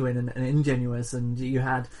 They're genuine and ingenuous, and you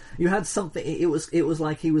had something. It was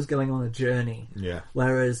like he was going on a journey. Yeah.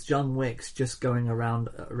 Whereas John Wick's just going around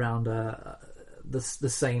the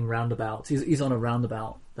same roundabout. He's on a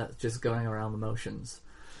roundabout that's just going around the motions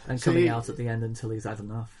and coming out at the end until he's had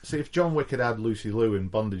enough. See, if John Wick had had Lucy Liu in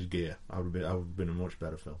bondage gear, I would have been a much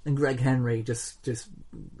better film. And Greg Henry just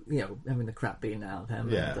having the crap beaten out of him.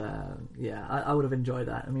 Yeah. And, I would have enjoyed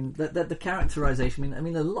that. I mean, the characterization. I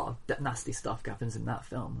mean, a lot of nasty stuff happens in that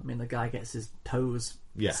film. I mean, the guy gets his toes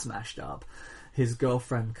smashed up. His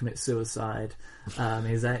girlfriend commits suicide.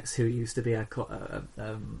 His ex, who used to be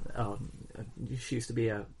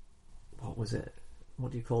what was it?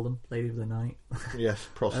 What do you call them? Lady of the Night? Yes,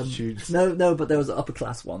 prostitutes. No, but there was upper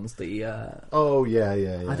class ones. Oh, yeah.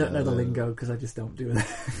 I don't know the lingo because I just don't do it.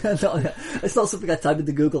 It's not something I type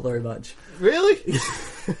into Google very much. Really?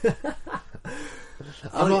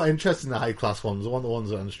 I'm not interested in the high class ones. I want the ones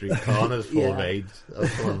that are on the street corners full of AIDS.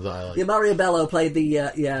 That's the ones that I like. Yeah, Mario Bello played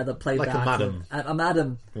the playback. Like a madam. A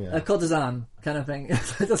madam. A courtesan kind of thing.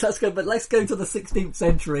 Let's go to the 16th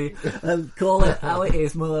century and call it how it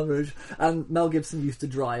is, Moulin Rouge. And Mel Gibson used to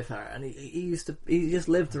drive her, and he just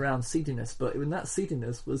lived around seediness, but in that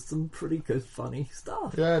seediness was some pretty good, funny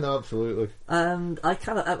stuff. Yeah, no, absolutely. And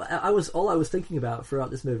I was thinking about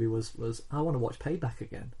throughout this movie was I want to watch Payback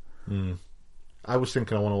again. I was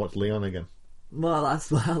thinking I want to watch Leon again. Well, let's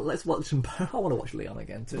watch him. I want to watch Leon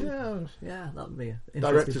again too. Yeah, that would be interesting.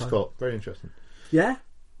 Director's cut, very interesting. Yeah.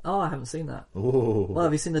 Oh, I haven't seen that. Ooh. Well,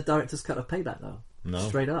 have you seen the director's cut of Payback though? No.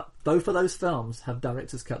 Straight up. Both of those films have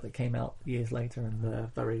director's cut that came out years later, and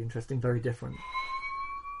they're very interesting, very different.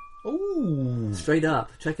 Ooh. Straight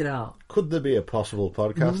up. Check it out. Could there be a possible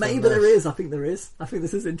podcast? Maybe there is. I think there is. I think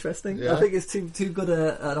this is interesting. Yeah. I think it's too good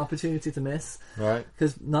an opportunity to miss. Right.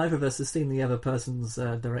 Because neither of us has seen the other person's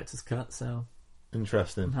director's cut, so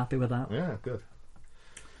Interesting. I'm happy with that. Yeah, good.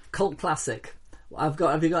 Cult classic. Have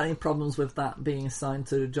you got any problems with that being assigned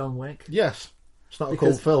to John Wick? Yes. It's not a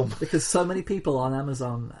cult film. Because so many people on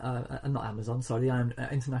Amazon, not Amazon, sorry, the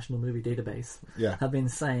International Movie Database, have been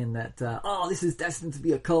saying that, this is destined to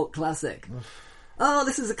be a cult classic.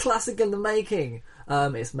 This is a classic in the making.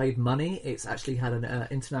 It's made money. It's actually had an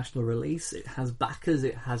international release. It has backers.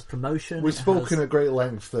 It has promotion. We've spoken at great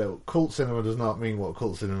length that cult cinema does not mean what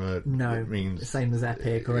cult cinema means. The same as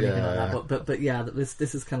epic or anything like that. But yeah, this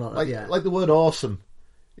is kind of like the word awesome.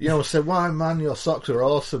 You know, say, "Why, man, your socks are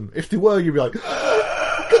awesome." If they were, you'd be like,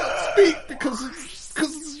 "I can't speak because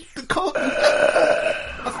the cult."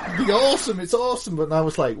 The awesome, it's awesome. But now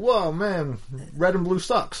it's like, "Wow, man, red and blue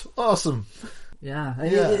socks, awesome." Yeah,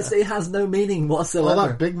 it has no meaning whatsoever. Oh,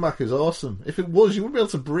 that Big Mac is awesome. If it was, you wouldn't be able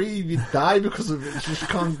to breathe. You'd die because of it. You just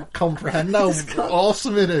can't comprehend how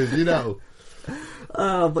awesome it is, you know.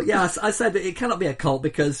 But yeah, I said that it cannot be a cult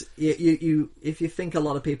because you if you think a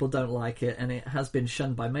lot of people don't like it and it has been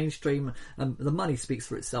shunned by mainstream, and the money speaks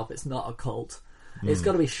for itself, it's not a cult. It's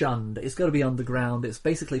got to be shunned. It's got to be underground. It's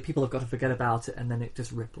basically people have got to forget about it, and then it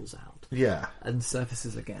just ripples out. Yeah, and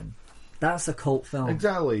surfaces again. That's a cult film.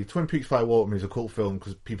 Exactly. Twin Peaks Fire Water is a cult film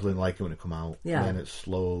because people didn't like it when it came out. Yeah, and then it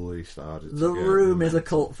slowly started. The Room is a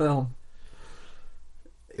cult film.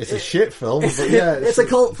 It's a shit film, but it's a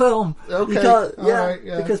cult film. Okay,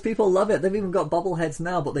 because people love it. They've even got bobbleheads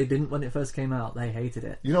now, but they didn't when it first came out. They hated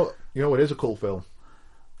it. You know what is a cult film?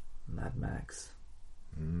 Mad Max.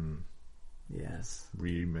 Yes.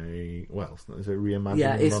 Remake. Well, is it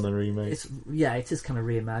reimagined on a remake? It is kind of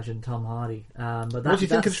reimagined Tom Hardy. But what do you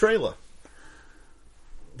think of the trailer?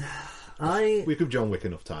 We give John Wick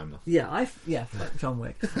enough time now. Fuck John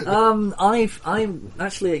Wick. I'm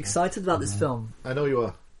actually excited about this film. I know you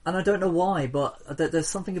are. And I don't know why, but there's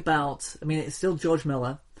something about... I mean, it's still George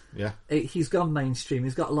Miller. Yeah. He's gone mainstream.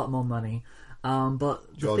 He's got a lot more money.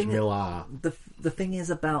 But George Miller. The thing is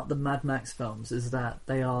about the Mad Max films is that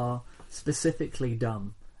they are specifically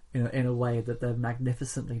done in a way that they're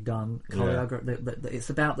magnificently done. It's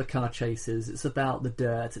about the car chases. It's about the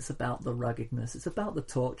dirt. It's about the ruggedness. It's about the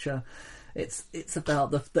torture. It's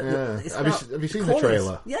about the have you seen the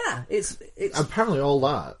trailer? Yeah, it's apparently all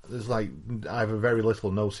that. There's like either very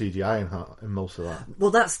little, no CGI in most of that.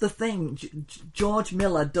 Well, that's the thing. George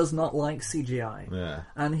Miller does not like CGI,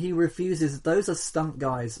 and he refuses. Those are stunt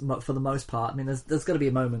guys for the most part. I mean, there's going to be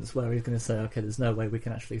moments where he's going to say, "Okay, there's no way we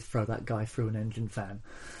can actually throw that guy through an engine fan.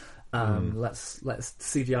 Let's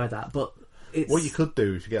CGI that." But what you could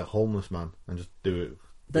do is get a homeless man and just do it.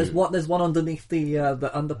 There's one underneath the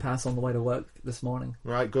underpass on the way to work this morning.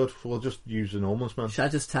 Right, good. We'll just use an homeless man. Should I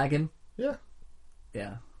just tag him? Yeah.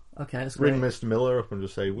 Yeah. Okay, that's great. Ring Mr. Miller up and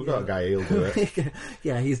just say, we've got a guy, he'll do it.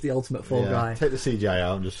 Yeah, he's the ultimate fall guy. Take the CGI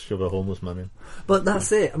out and just shove a homeless man in. But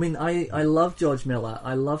that's it. I mean, I love George Miller.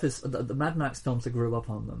 I love the Mad Max films. I grew up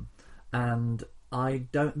on them. And I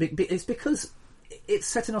don't... It's because it's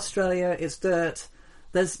set in Australia, it's dirt...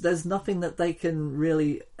 There's nothing that they can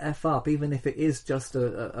really F up, even if it is just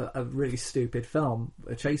a really stupid film,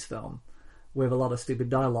 a chase film, with a lot of stupid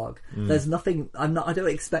dialogue. There's nothing. I don't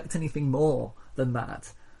expect anything more than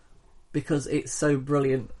that, because it's so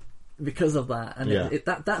brilliant because of that. And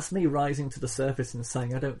that's me rising to the surface and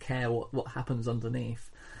saying I don't care what happens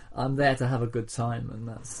underneath. I'm there to have a good time, and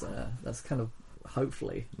that's kind of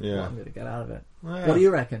hopefully what I'm going to get out of it. Yeah. What do you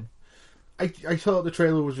reckon? I thought the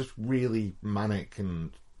trailer was just really manic and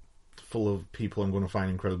full of people I'm going to find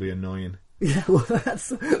incredibly annoying. Yeah, well, that's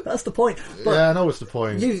the point. But I know it's the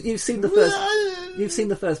point. You've seen the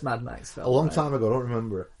first Mad Max film a long time ago. I don't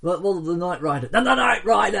remember it. Well, the Knight Rider. The Knight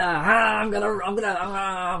Rider. I'm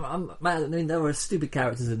mad. I mean, there were stupid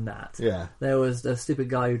characters in that. Yeah. There was the stupid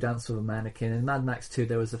guy who danced with a mannequin. In Mad Max 2,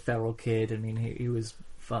 there was a feral kid. I mean, he was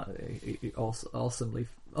awesomely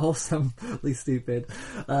stupid.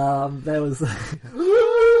 There was.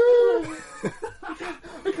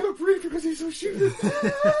 I can't breathe because he's so stupid.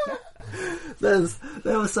 There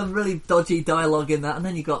was some really dodgy dialogue in that, and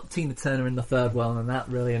then you got Tina Turner in the third one, and that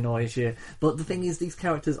really annoys you. But the thing is, these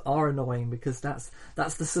characters are annoying because that's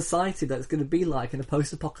the society that's going to be like in a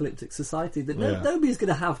post-apocalyptic society. That nobody's going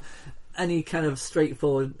to have any kind of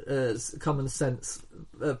straightforward, common sense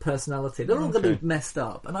personality. They're all going to be messed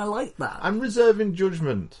up, and I like that. I'm reserving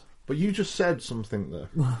judgment, but you just said something there.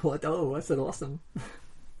 What? Oh, I said awesome.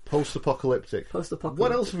 Post-apocalyptic.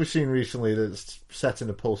 What else have we seen recently that's set in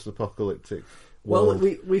a post-apocalyptic world?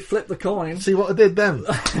 Well, we flipped the coin. See what I did then?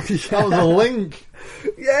 That was a link.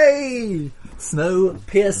 Yay!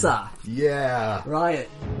 Snowpiercer. Yeah. Right.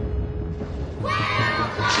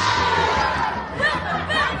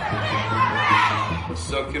 A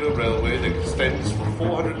circular railway that extends for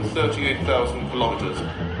 438,000 kilometers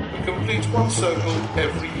and completes one circle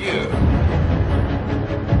every year.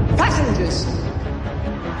 Passengers,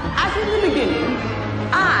 as in the beginning,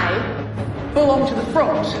 I belong to the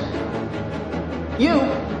front. You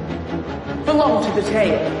belong to the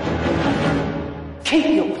tail. Keep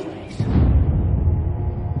your place.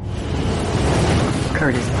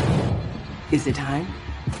 Curtis, is it time?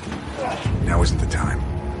 Now isn't the time.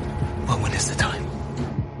 Well, when is the time?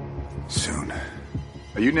 Soon.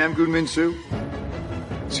 Are you Namgoon Min-Soo?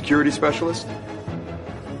 Security specialist?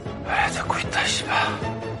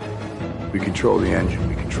 We control the engine,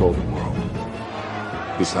 we control the world.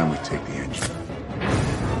 This time we take the engine.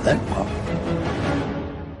 Then what?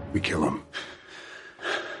 We kill him.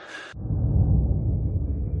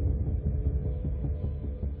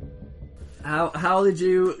 How did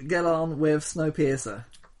you get on with Snowpiercer?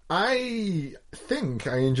 I think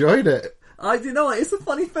I enjoyed it. I do know. It's a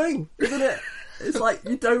funny thing, isn't it? It's like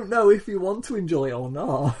you don't know if you want to enjoy it or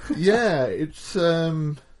not. Yeah, it's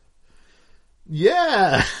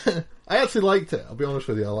yeah. I actually liked it. I'll be honest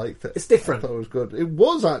with you, I liked it. It's different. I thought it was good. It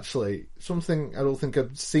was actually something I don't think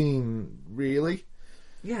I'd seen really.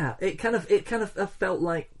 Yeah, it kind of felt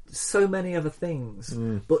like so many other things,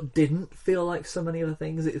 but didn't feel like so many other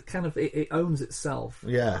things. It owns itself.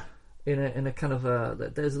 Yeah. In a kind of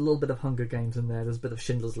there's a little bit of Hunger Games in there. There's a bit of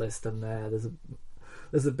Schindler's List in there.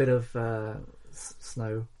 There's a bit of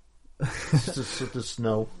snow. There's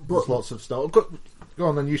snow. There's lots of snow. Go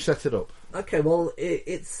on, then you set it up. Okay, well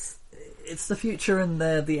it's the future, and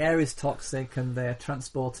the air is toxic, and they're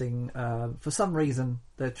transporting. For some reason,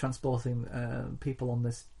 they're transporting people on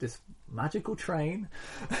this magical train.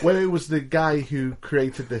 Well, it was the guy who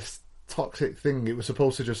created this toxic thing. It was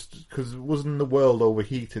supposed to just because wasn't the world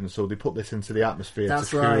overheating, so they put this into the atmosphere to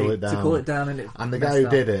cool it down. To cool it down, and the guy who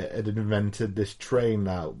did it had invented this train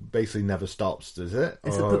that basically never stops. Does it?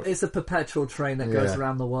 It's a perpetual train that goes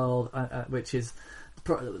around the world, which is.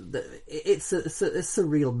 It's a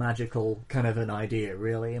real magical kind of an idea,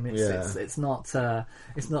 really. I mean, it's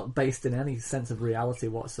not based in any sense of reality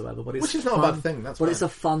whatsoever. But it's which is not fun, a bad thing. That's but fine. it's a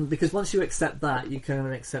fun because once you accept that, you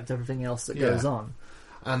can accept everything else that goes on.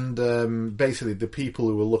 And basically, the people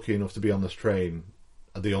who were lucky enough to be on this train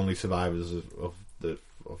are the only survivors of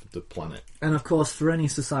the planet. And of course, for any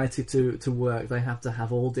society to work, they have to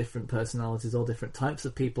have all different personalities, all different types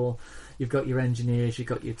of people. You've got your engineers, you've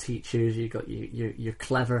got your teachers, you've got your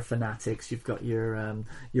clever fanatics, you've got your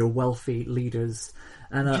wealthy leaders,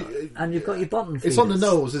 and you've got your bottom feeders. It's on the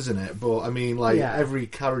nose, isn't it? But I mean, every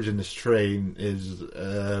carriage in this train is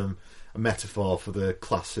a metaphor for the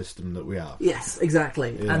class system that we have. Yes,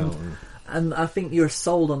 exactly. And I think you're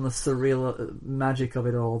sold on the surreal magic of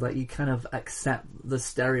it all, that you kind of accept the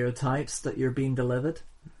stereotypes that you're being delivered.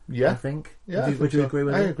 Yeah. I think. Yeah, Would you agree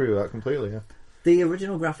with that? I agree with that completely, yeah. The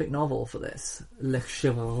original graphic novel for this, Le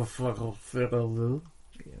Chevalier,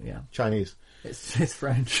 Chinese. It's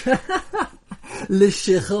French. Le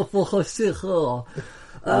Chevalier.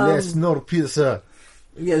 Les Snowpiercer.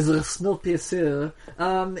 Yes, Le Snowpiercer.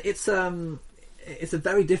 It's a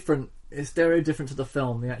very different. It's very different to the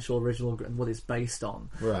film, the actual original, and what it's based on.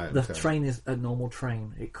 Right. The train is a normal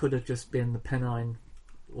train. It could have just been the Pennine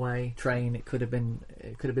Way train. It could have been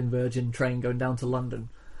Virgin train going down to London.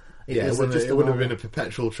 It would have been a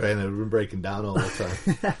perpetual train that would have been breaking down all the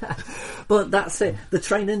time. But that's it. The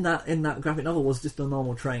train in that graphic novel was just a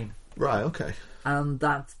normal train. Right. Okay. And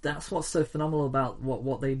that's what's so phenomenal about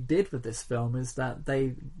what they did with this film is that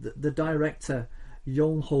the director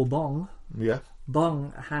Yong Ho Bong. Yeah.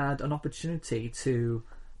 Bong had an opportunity to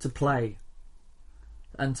play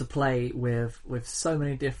with so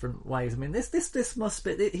many different ways. I mean, this must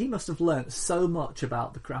be, he must have learnt so much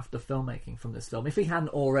about the craft of filmmaking from this film. If he hadn't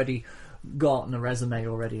already gotten a resume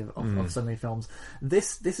already of so many films,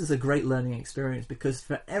 this is a great learning experience, because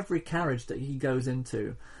for every carriage that he goes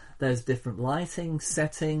into, there's different lighting,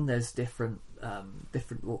 setting, there's different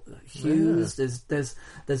hues, there's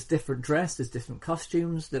different dress, there's different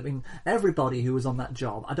costumes. I mean, everybody who was on that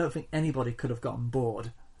job, I don't think anybody could have gotten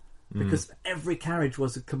bored, because every carriage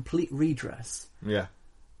was a complete redress. Yeah,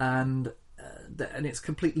 and it's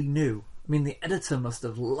completely new. I mean, the editor must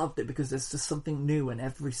have loved it, because there's just something new in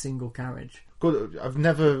every single carriage. Good.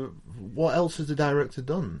 What else has the director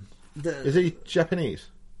done? Is he Japanese?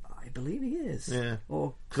 I believe he is. Yeah.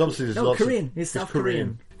 Or because obviously there's Korean. He's South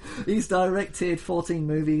Korean. He's directed 14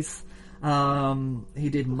 movies. He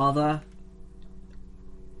did Mother.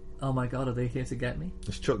 Oh my god, are they here to get me?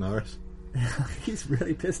 It's Chuck Norris. He's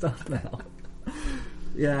really pissed off now.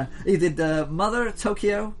 Yeah, he did Mother,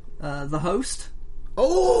 Tokyo, The Host.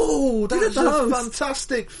 Oh, that's a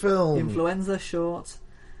fantastic film. Influenza short.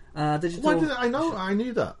 Digital. Why did I know? I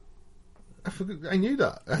knew that. I knew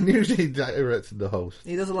that. I knew he directed The Host.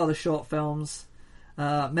 He does a lot of short films.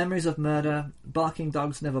 Memories of Murder, Barking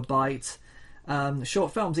Dogs Never Bite.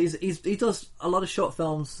 Short films. He does a lot of short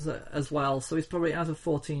films as well. So he's probably, out of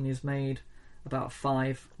 14, he's made about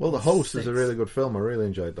 5. Well, The Host 6. is a really good film. I really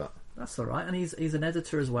enjoyed that. That's all right. And he's an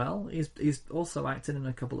editor as well. He's also acted in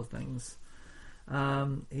a couple of things.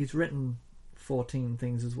 He's written 14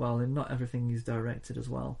 things as well, and not everything he's directed as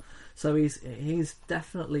well. So he's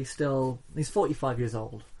definitely still, he's 45 years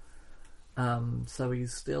old. So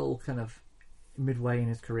he's still kind of midway in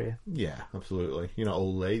his career. Yeah, absolutely. You're not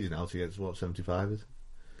old lady now to get to what, 75 is?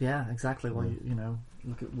 Yeah, exactly. Well, you know,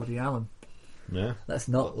 look at Woody Allen. Yeah. Let's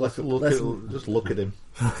not just look at him.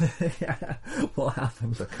 Yeah, what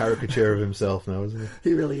happened? It's a caricature of himself now, isn't he?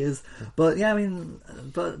 He really is. But yeah, I mean,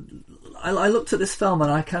 I looked at this film and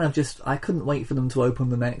I kind of I couldn't wait for them to open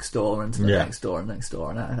the next door and to the next door and next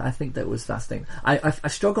door, and I think that was fascinating. I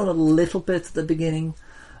struggled a little bit at the beginning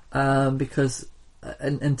because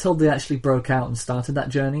until they actually broke out and started that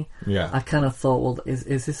journey, I kind of thought, well,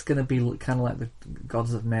 is this going to be kind of like the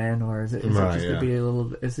Gods of Men, or is it just going to be a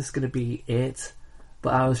little? Is this going to be it?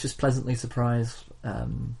 But I was just pleasantly surprised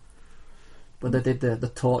when they did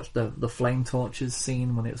the flame torches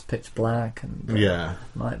scene when it was pitch black and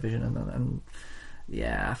night vision and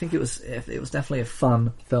yeah, I think it was definitely a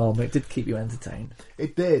fun film. It did keep you entertained.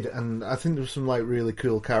 It did, and I think there was some like really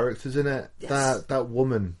cool characters in it. Yes. That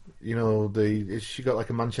woman. You know, she got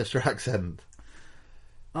like a Manchester accent.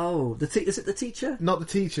 Oh, is it the teacher? Not the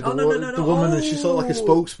teacher. No. The woman, she's sort of like a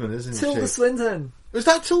spokesman, isn't she? Tilda Swinton. Was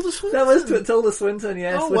that Tilda Swinton? That was Tilda Swinton,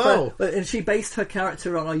 yes. Oh, wow. And she based her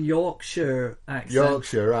character on a Yorkshire accent.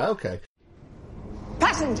 Yorkshire, right, okay.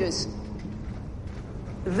 Passengers,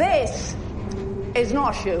 this is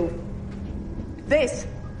not a shoe. This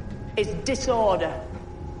is disorder.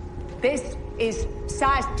 This is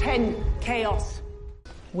size 10 chaos.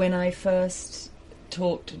 When I first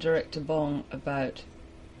talked to director Bong about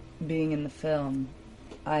being in the film,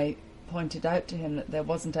 I pointed out to him that there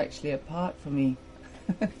wasn't actually a part for me.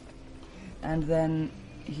 And then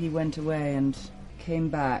he went away and came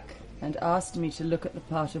back and asked me to look at the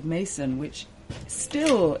part of Mason, which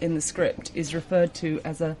still in the script is referred to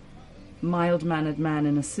as a mild-mannered man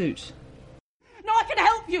in a suit. No, I can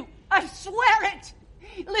help you! I swear it!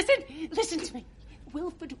 Listen to me.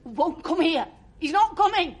 Wilford won't come here. He's not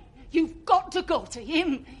coming. You've got to go to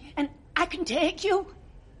him, and I can take you.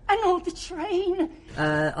 I know the train.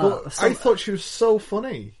 I thought she was so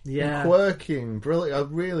funny. Yeah. And quirky and brilliant. I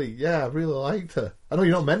really liked her. I know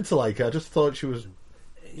you're not meant to like her. I just thought she was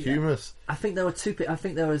humorous. I think there were two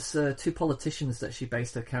politicians that she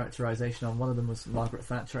based her characterisation on. One of them was Margaret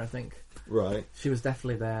Thatcher, I think. Right. She was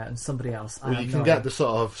definitely there, and somebody else. Well, you can get the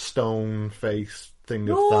sort of stone face thing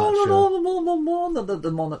of Thatcher.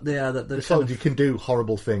 So you can do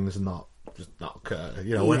horrible things and not care.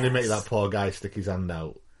 You know, when they make that poor guy stick his hand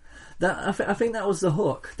out. I think that was the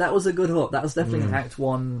hook. That was a good hook. That was definitely an Act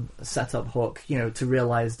 1 setup hook, you know, to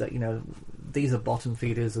realise that, you know, these are bottom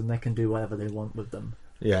feeders and they can do whatever they want with them.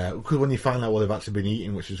 Yeah, because when you find out what they've actually been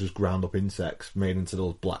eating, which is just ground up insects made into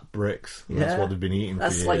those black bricks, and that's what they've been eating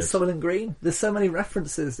That's for like years. Soylent Green. There's so many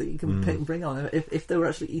references that you can bring on. If they were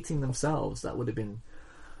actually eating themselves, that would have been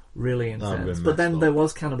really intense. But then there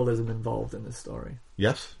was cannibalism involved in this story.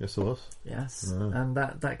 Yes, there was. Yes, and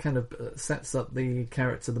that kind of sets up the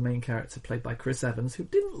main character played by Chris Evans, who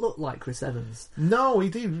didn't look like Chris Evans. No, he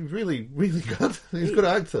did really, really good. He's a good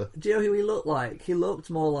actor. Do you know who he looked like? He looked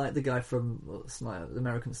more like the guy from the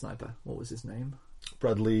American Sniper. What was his name?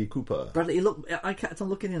 Bradley Cooper. I kept on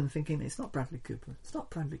looking in and thinking, it's not Bradley Cooper. It's not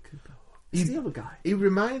Bradley Cooper. It's the other guy. He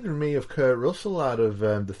reminded me of Kurt Russell out of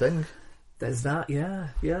The Thing. There's that, yeah.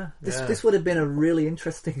 This would have been a really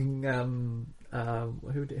interesting.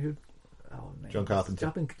 Who? Oh, John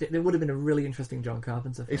Carpenter. It would have been a really interesting John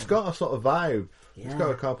Carpenter film. It's got a sort of vibe. Yeah. It's got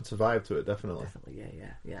a Carpenter vibe to it, definitely.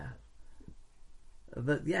 Yeah.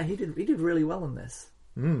 But yeah, he did really well in this.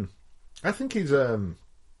 I think he's a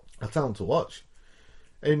talent to watch.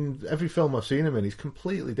 In every film I've seen him in, he's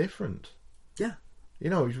completely different. Yeah. You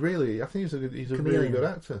know, he's really. I think he's a really good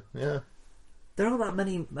actor. Yeah. There aren't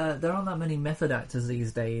that many method actors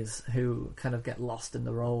these days who kind of get lost in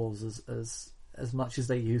the roles as as much as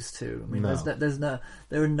they used to. I mean, No.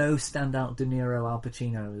 there are no standout De Niro, Al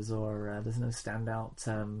Pacinos, or there's no standout.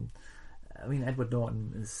 I mean, Edward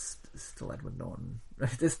Norton is still Edward Norton.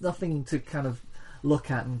 There's nothing to kind of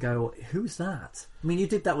look at and go, who's that? I mean, you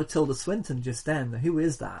did that with Tilda Swinton just then. Who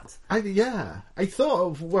is that? I thought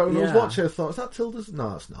of when I was watching. I thought, is that Tilda's?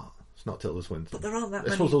 No, it's not. It's not Tilda Swinton. But there aren't that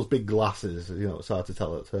many. It's one of those big glasses. It's hard to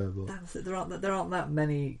tell it's her. But... That's it. There aren't that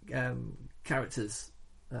many characters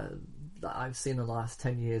that I've seen in the last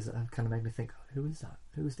 10 years that have kind of made me think, who is that?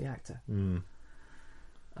 Who is the actor?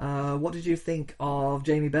 What did you think of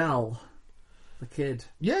Jamie Bell, the kid?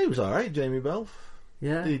 Yeah, he was alright, Jamie Bell.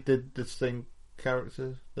 Yeah. He did the same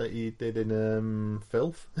character that he did in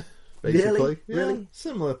Filth, basically. Really? Yeah,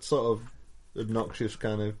 similar sort of obnoxious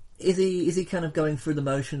kind of... Is he kind of going through the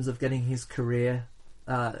motions of getting his career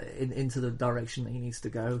into the direction that he needs to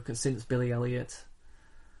go? Because since Billy Elliot...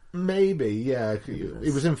 Maybe, yeah.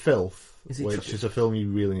 He was in Filth, which is a film you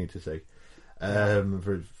really need to see.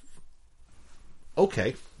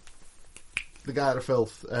 Okay. The guy out of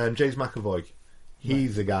Filth, James McAvoy,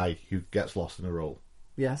 he's the guy who gets lost in a role.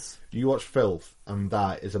 Yes. You watch Filth, and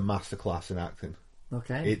that is a masterclass in acting.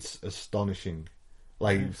 Okay. It's astonishing.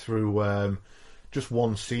 Through just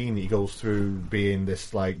one scene, he goes through being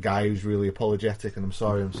this guy who's really apologetic, and I'm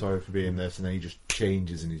sorry for being this, and then he just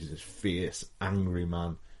changes, and he's this fierce, angry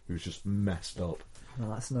man who's just messed up. Well,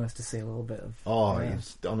 that's nice to see a little bit of...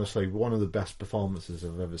 It's honestly one of the best performances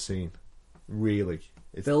I've ever seen. Really.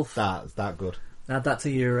 It's Filth. It's that good. Add that to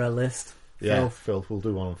your list. Yeah, Filth. Filth. We'll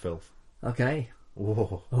do one on Filth. Okay.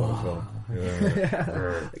 Whoa, what a film.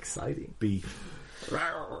 Yeah. Exciting. Beef.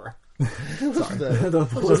 Sorry. That's a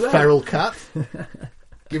feral cat.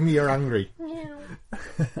 Give me your angry.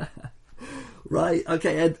 Right,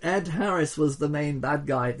 okay, Ed Harris was the main bad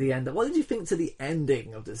guy at the end. What did you think to the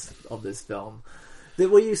ending of this film?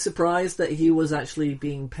 Were you surprised that he was actually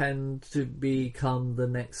being penned to become the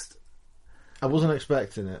next... I wasn't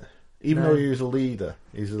expecting it. Even though he was a leader,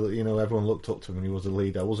 everyone looked up to him and he was a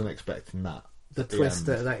leader, I wasn't expecting that. The twist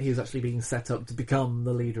that he was actually being set up to become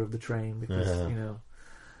the leader of the train, because,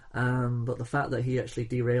 but the fact that he actually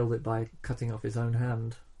derailed it by cutting off his own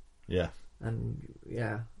hand. Yeah. And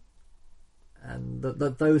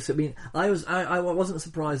those. I mean, I wasn't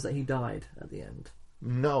surprised that he died at the end.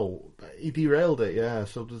 No, he derailed it. Yeah.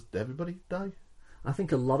 So does everybody die? I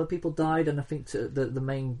think a lot of people died, and I think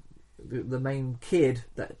the main kid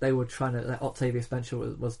that they were trying to, that Octavia Spencer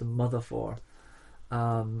was the mother for.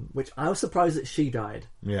 Which I was surprised that she died.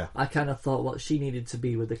 Yeah. I kind of thought, well, she needed to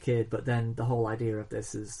be with the kid, but then the whole idea of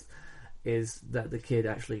this is that the kid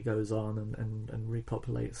actually goes on and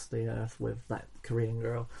repopulates the earth with that Korean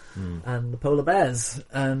girl and the polar bears,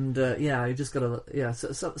 and you just got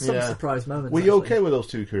some surprise moments. Were you okay with those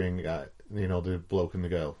two Korean guys? The bloke and the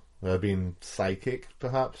girl, being psychic,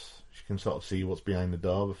 perhaps? She can sort of see what's behind the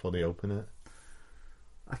door before they open it.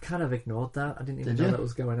 I kind of ignored that. I didn't even know that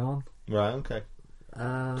was going on. Right. Okay.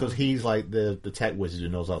 Because he's like the tech wizard who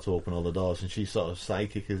knows how to open all the doors, and she's sort of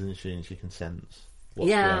psychic, isn't she? And she can sense what's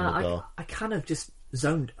behind the door. I kind of just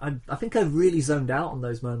zoned. I think I really zoned out on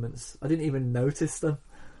those moments. I didn't even notice them.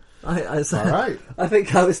 All right. I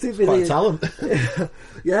think I was too busy. Quite talent. That's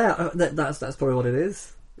probably what it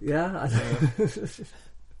is. Yeah.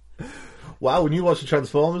 Wow, when you watch a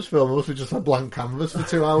Transformers film, it must be just a blank canvas for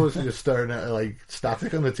 2 hours and you're staring at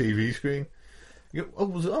static on the TV screen. You go,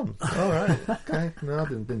 was it on? All right, okay. No, I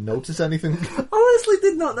didn't notice anything. Honestly,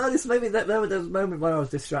 did not notice. Maybe there was a moment when I was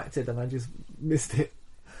distracted and I just missed it.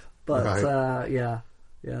 But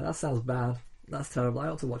that sounds bad. That's terrible. I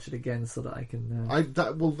ought to watch it again so that I can.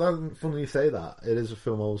 Funny you say that. It is a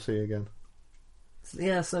film I will see again.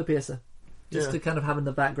 Yeah, Snowpiercer. Just to kind of have in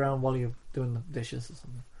the background while you're doing the dishes or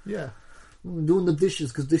something. Yeah, doing the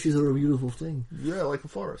dishes because dishes are a beautiful thing. Yeah, like a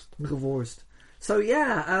forest. Like a forest. So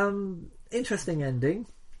interesting ending.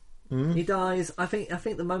 Mm. He dies. I think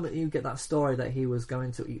the moment you get that story that he was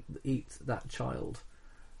going to eat that child,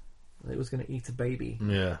 it was going to eat a baby.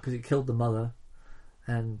 Yeah, because he killed the mother,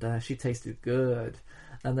 and she tasted good,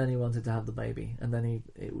 and then he wanted to have the baby, and then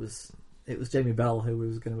it was Jamie Bell who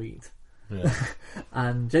was going to eat. Yeah,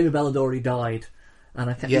 and Jamie Bell had already died. And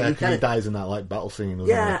he dies in that battle scene.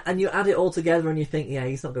 And you add it all together, and you think,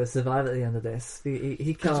 he's not going to survive at the end of this.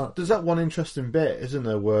 He can't. There's that one interesting bit, isn't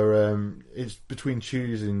there, where it's between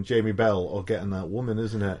choosing Jamie Bell or getting that woman,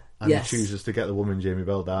 isn't it? And he chooses to get the woman. Jamie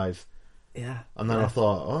Bell dies. Yeah. And then I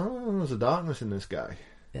thought, there's a darkness in this guy.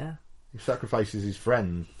 Yeah. He sacrifices his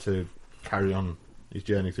friend to carry on his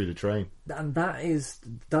journey through the train. And that is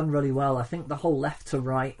done really well. I think the whole left to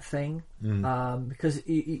right thing, because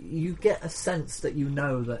you get a sense that you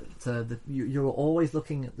know that you're always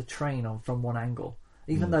looking at the train from one angle,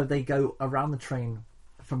 even though they go around the train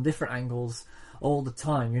from different angles all the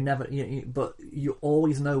time. But you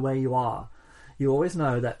always know where you are. You always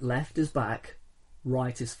know that left is back,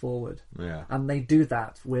 right is forward. Yeah. And they do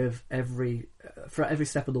that with every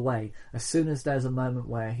step of the way. As soon as there's a moment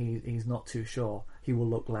where he's not too sure, he will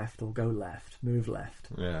look left or go left, move left.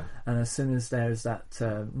 Yeah. And as soon as there's that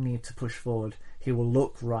need to push forward, he will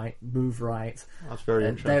look right, move right. That's very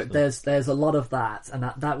interesting. There's a lot of that,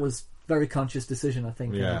 and that was very conscious decision, I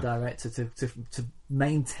think, in the director to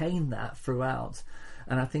maintain that throughout.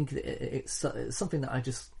 And I think it's something that I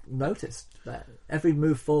just noticed, that every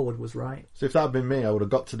move forward was right. So if that had been me, I would have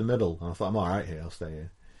got to the middle, and I thought, I'm all right here, I'll stay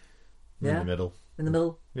here. In the middle. In the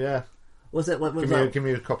middle? Yeah. Was it? What was give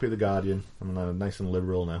me a copy of The Guardian. I'm nice and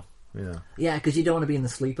liberal now. Yeah. Yeah, because you don't want to be in the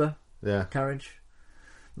sleeper carriage.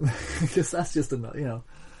 Because that's just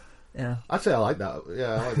yeah. I'd say I like that.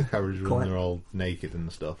 Yeah, I like the carriage when they're all naked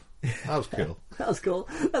and stuff. That was cool. That was cool.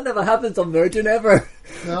 That never happens on Virgin ever.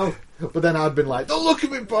 No, but then I'd been like, don't look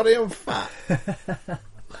at me, buddy, I'm fat.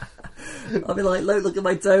 I'd be like, look at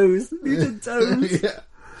my toes. Mutant toes. Yeah.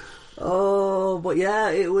 Oh, but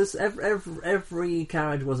yeah, it was every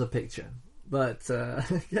carriage was a picture. But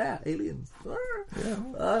aliens.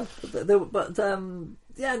 Yeah.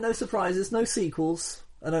 No surprises, no sequels.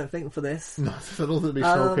 I don't think for this. No, I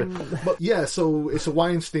don't think it's But yeah, so it's a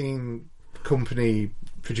Weinstein Company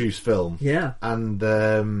produced film. Yeah. And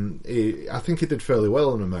I think it did fairly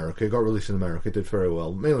well in America. It got released in America. It did very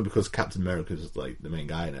well, mainly because Captain America is like the main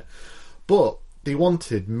guy in it. But they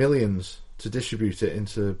wanted millions to distribute it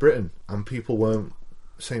into Britain, and people weren't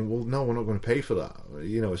saying, well, no, we're not going to pay for that.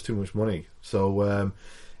 It's too much money. So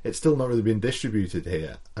it's still not really been distributed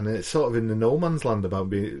here, and it's sort of in the no man's land about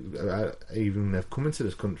being even coming to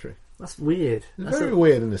this country. That's weird. It's very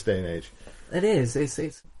weird in this day and age. It is.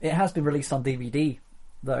 It has been released on DVD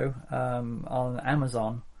though, on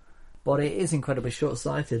Amazon, but it is incredibly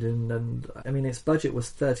short-sighted. And I mean, its budget was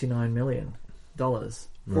 $39 million,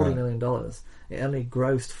 $40 million. It only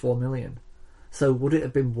grossed $4 million. So would it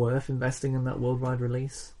have been worth investing in that worldwide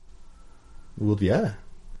release? Well, yeah.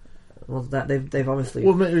 Well, they've obviously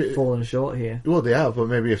fallen short here. Well, they have, but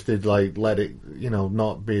maybe if they'd let it,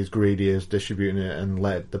 not be as greedy as distributing it and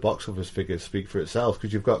let the box office figures speak for itself,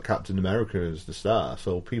 because you've got Captain America as the star,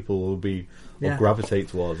 so people will gravitate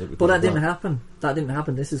towards it. But that didn't happen. That didn't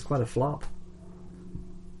happen. This is quite a flop.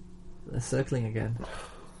 They're circling again.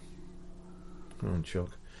 Oh, Chuck.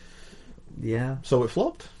 Yeah. So it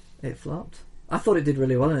flopped? It flopped. I thought it did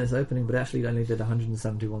really well in its opening, but actually it only did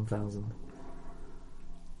 171,000.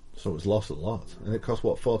 So it was lost a lot. And it cost,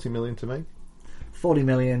 40 million to make? 40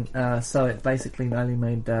 million, so it basically only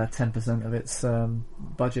made 10% of its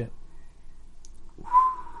budget.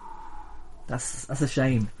 That's a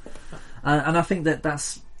shame. And I think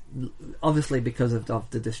that's obviously because of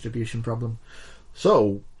the distribution problem.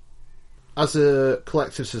 So, as a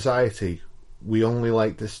collective society, we only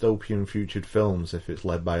like dystopian futured films if it's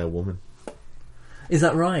led by a woman. Is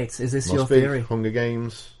that right? Is this your theory? Hunger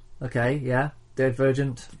Games. Okay, yeah.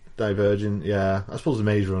 Divergent, yeah. I suppose the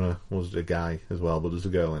Maze Runner was a guy as well, but there's a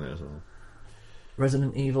girl in it as well.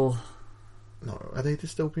 Resident Evil. No, are they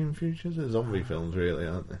dystopian futures? They're zombie films, really,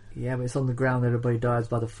 aren't they? Yeah, but it's on the ground. Everybody dies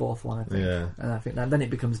by the fourth one, I think. Yeah. And I think that then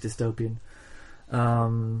it becomes dystopian.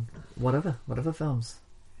 Whatever films.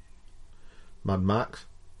 Mad Max.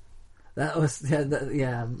 That was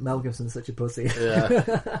Mel Gibson's such a pussy.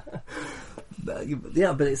 Yeah.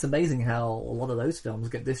 Yeah, but it's amazing how a lot of those films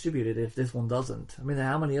get distributed if this one doesn't. I mean,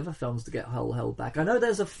 how many other films to get held back? I know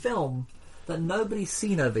there's a film that nobody's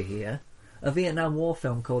seen over here, a Vietnam War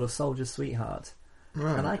film called A Soldier's Sweetheart,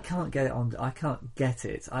 and I can't get it on. I can't get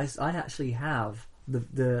it. I actually have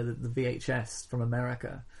the VHS from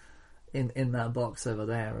America in that box over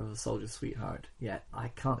there of A Soldier's Sweetheart. Yet I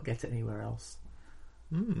can't get it anywhere else.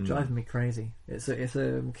 Driving me crazy. It's a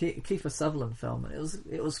Kiefer Sutherland film, and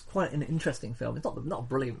it was quite an interesting film. It's not a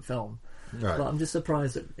brilliant film, right. But I'm just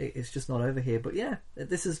surprised that it's just not over here. But yeah,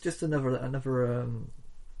 this is just another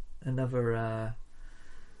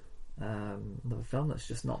film that's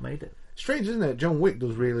just not made it. Strange, isn't it? John Wick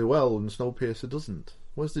does really well, and Snowpiercer doesn't.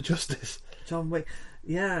 Where's the justice? John Wick,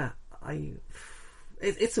 yeah,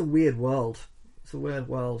 it's a weird world. It's a weird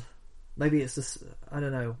world. Maybe it's just, I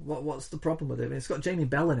don't know, what's the problem with it? I mean, it's got Jamie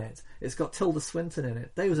Bell in it. It's got Tilda Swinton in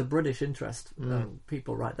it. They was a British interest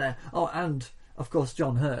people right there. Oh, and, of course,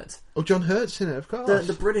 John Hurt. Oh, John Hurt's in it, of course.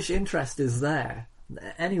 The British interest is there,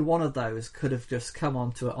 any one of those could have just come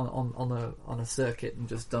onto on a circuit and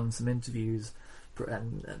just done some interviews,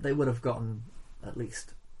 and they would have gotten at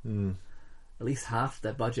least half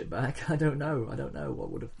their budget back. I don't know.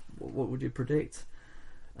 What would you predict?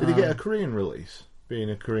 Did he get a Korean release, being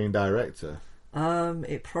a Korean director?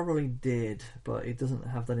 It probably did, but it doesn't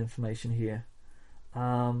have that information here.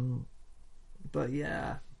 But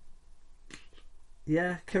yeah,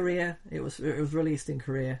 Korea. It was released in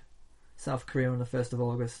Korea, South Korea on the 1st of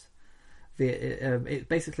August. It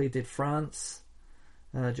basically did France,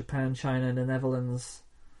 Japan, China, the Netherlands,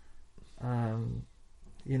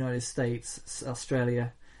 United States,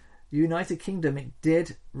 Australia, United Kingdom. It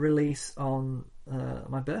did release on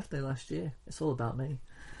my birthday last year. It's all about me.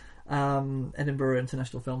 Edinburgh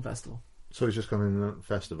International Film Festival. So it's just gone in the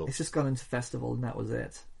festival. It's just gone into festival, and that was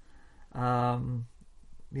it. And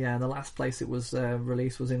the last place it was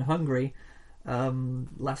released was in Hungary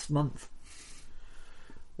last month.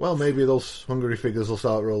 Well, maybe those Hungary figures will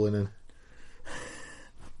start rolling in.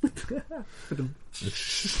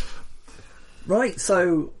 Right,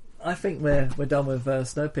 so I think we're done with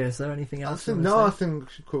Snowpiercer. Anything else? I think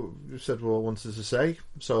you said what I wanted to say.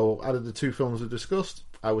 So, out of the two films we discussed,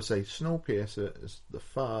 I would say Snowpiercer is the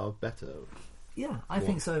far better. Yeah, I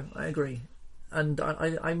think so. I agree. And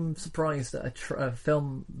I'm surprised that a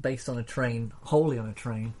film based on a train, wholly on a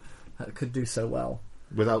train, could do so well.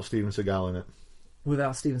 Without Steven Seagal in it.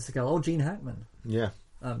 Without Steven Seagal. Or Gene Hackman. Yeah.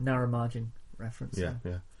 Narrow Margin reference. Yeah.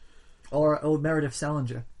 Or Meredith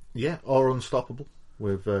Salinger. Yeah, or Unstoppable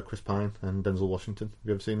with Chris Pine and Denzel Washington. Have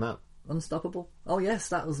you ever seen that? Unstoppable? Oh yes,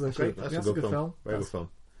 that was a great. That's a good film. Very good film.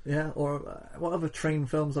 Yeah, or what other train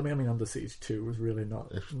films? I mean, Under Siege 2 was really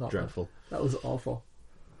not dreadful. That was awful.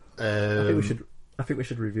 I think we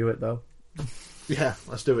should review it though. Yeah,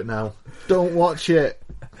 let's do it now. Don't watch it.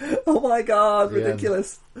 Oh my god,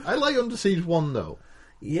 ridiculous! I like Under Siege 1 though.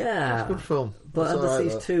 Yeah, it's a good film. But Under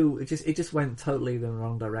Siege 2, it just went totally the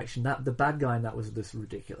wrong direction. The bad guy in that was just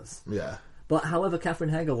ridiculous. Yeah. But however, Katherine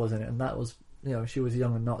Hegel was in it, and that was, she was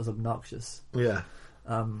young and not as obnoxious. Yeah.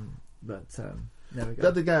 There we go. They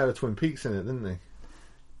had the guy out of Twin Peaks in it, didn't they?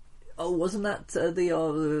 Oh, wasn't that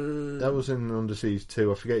That was in Under Siege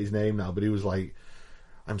 2. I forget his name now, but he was like,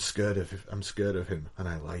 I'm scared of him, and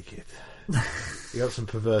I like it. He got some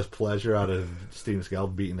perverse pleasure out of Steven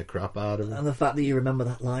Seagal beating the crap out of him. And the fact that you remember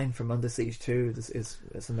that line from Under Siege 2 is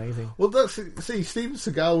amazing. Well, Steven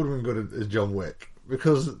Seagal would have been good as John Wick,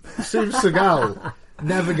 because Steven Seagal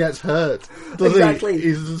never gets hurt. Exactly.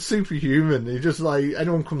 He's superhuman. He just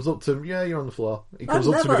anyone comes up to him, yeah, you're on the floor. He comes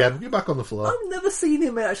up to him again, you're back on the floor. I've never seen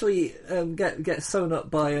him actually get sewn up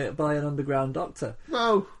by an underground doctor.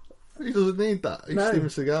 No. He doesn't need that. He's Steven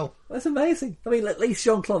Seagal. That's amazing. I mean, at least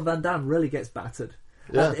Jean-Claude Van Damme really gets battered.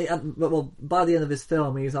 Yeah. Well, by the end of his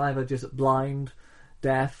film, he's either just blind,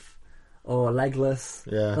 deaf, or legless.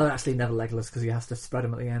 Yeah. No, actually, never legless because he has to spread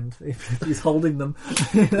them at the end if he's holding them.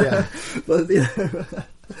 Yeah. But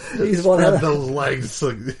he's one of those legs,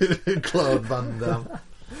 Claude Van Damme.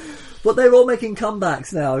 But they're all making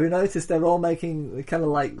comebacks now. You notice they're all making kind of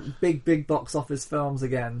like big box office films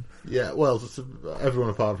again. Yeah, well, everyone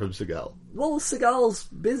apart from Seagal. Well, Seagal's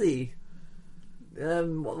busy.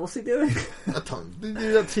 What's he doing? Did he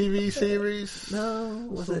do that TV series? No,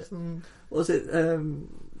 was it?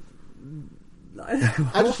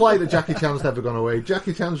 I just like that Jackie Chan's never gone away.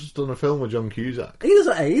 Jackie Chan's just done a film with John Cusack. He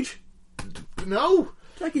doesn't age. No.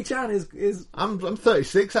 Jackie Chan is. I'm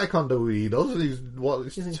 36. I can't do what he does.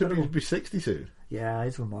 He'll be 60 soon. Yeah,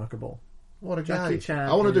 he's remarkable. What a Jackie guy! Chan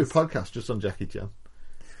I want to do a podcast just on Jackie Chan.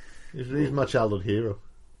 He's my childhood hero.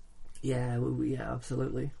 Yeah,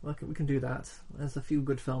 absolutely. We can do that. There's a few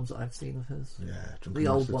good films that I've seen of his. Yeah, the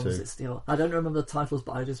old ones that still. I don't remember the titles,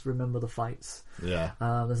 but I just remember the fights. Yeah.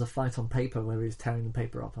 There's a fight on paper where he's tearing the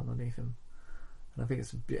paper up underneath him, and I think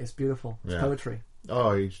it's beautiful. It's poetry.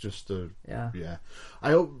 Oh, he's just yeah.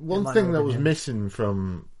 One thing that was missing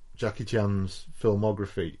from Jackie Chan's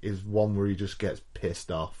filmography is one where he just gets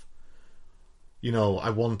pissed off. I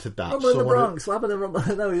wanted that. Rumble in the Bronx. What happened to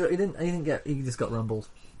Rumble? No, he didn't get. He just got rumbled.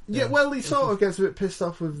 Yeah, well, he sort of gets a bit pissed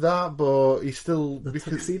off with that, but he still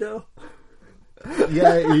tuxedo.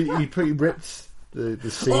 Yeah, he pretty ripped the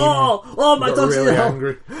scene. Oh my God! Really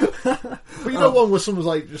angry. But one where someone's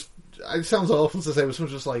like, just it sounds awful to say, but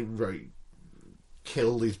someone's just like, right,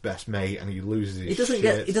 killed his best mate and he loses his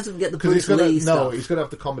shit. He doesn't get the Bruce Lee stuff. No, he's gonna have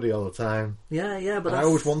the comedy all the time. Yeah, but I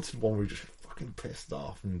always wanted one where he just fucking pissed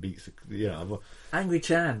off and beats Angry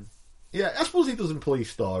Chan. Yeah, I suppose he does in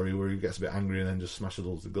Police Story where he gets a bit angry and then just smashes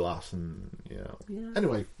loads of glass and, you know. Yeah.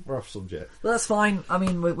 Anyway, we're off subject. Well, that's fine. I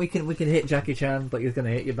mean, we can hit Jackie Chan, but he's going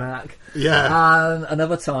to hit you back. Yeah.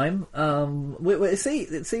 Another time.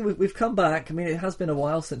 We've come back. I mean, it has been a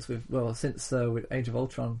while since since Age of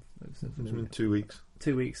Ultron. It's been 2 weeks.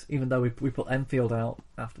 2 weeks, even though we put Enfield out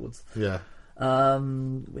afterwards. Yeah.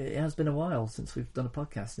 It has been a while since we've done a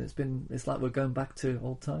podcast, and it's like we're going back to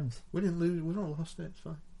old times. We didn't lose. We've not lost it. It's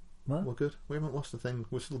fine. What? We're good. We haven't lost a thing.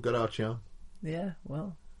 We've still got our charm. Yeah.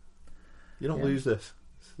 Well, you don't lose this.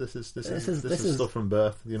 This is stuff from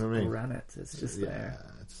birth. You know what I mean? Granite. It's just there.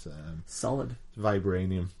 It's solid. It's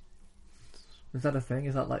vibranium. Is that a thing?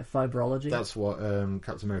 Is that like fibrology? That's what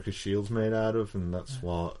Captain America's shield's made out of, and that's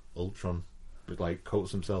what Ultron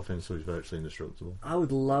coats himself in, so he's virtually indestructible. I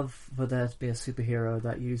would love for there to be a superhero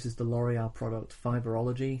that uses the L'Oreal product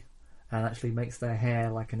fibrology and actually makes their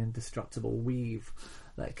hair like an indestructible weave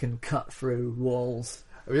that can cut through walls.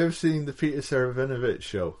 Have you ever seen the Peter Serafinovich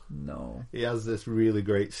show? No. He has this really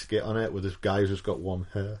great skit on it where this guy who's got one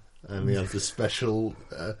hair, and he has this special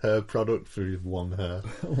hair product for his one hair.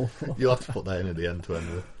 You'll have to put that in at the end to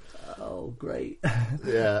end with. Oh, great.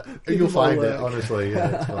 Yeah, you'll find it, honestly.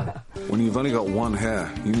 Yeah, it's fine. When you've only got one hair,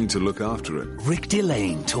 you need to look after it. Rick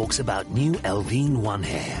Delane talks about new Elvine One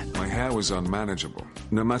Hair. My hair was unmanageable.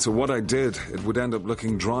 No matter what I did, it would end up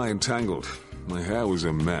looking dry and tangled. My hair was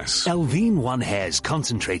a mess. Elvine One Hair's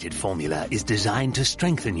concentrated formula is designed to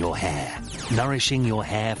strengthen your hair, nourishing your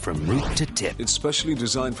hair from root to tip. It's specially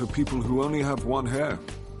designed for people who only have one hair.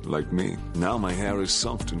 Like me. Now my hair is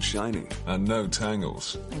soft and shiny, and no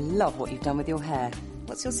tangles. I love what you've done with your hair.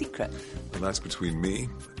 What's your secret? Well, that's between me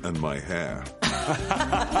and my hair.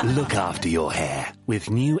 Look after your hair with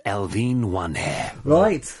new Elvine One Hair.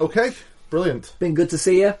 Right. Okay, brilliant. Been good to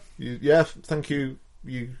see you. Yeah, thank you.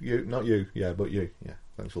 You, not you. Yeah, but you. Yeah,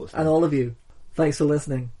 thanks for listening. And all of you. Thanks for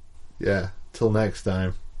listening. Yeah, till next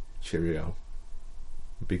time. Cheerio.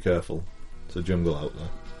 Be careful. It's a jungle out there.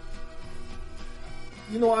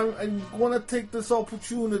 You know, I want to take this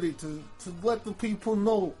opportunity to let the people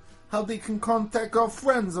know how they can contact our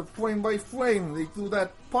friends at Frame by Frame. They do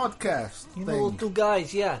that podcast You thing. know those two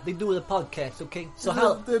guys, yeah, they do the podcast, okay? So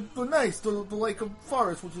they're nice. They're like a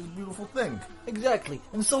forest, which is a beautiful thing. Exactly.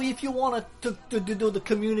 And so if you want to do the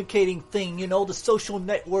communicating thing, you know, the social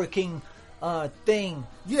networking thing.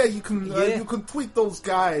 Yeah, you can tweet those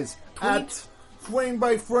guys at Frame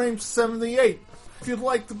by Frame 78. If you'd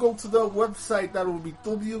like to go to their website, that would be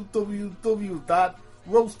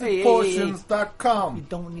www.roastedportions.com. You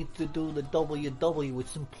don't need to do the www.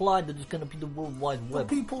 It's implied that it's going to be the World Wide Web.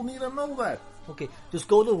 But people need to know that. Okay, just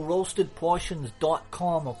go to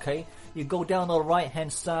roastedportions.com, okay? You go down the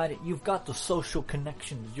right-hand side, you've got the social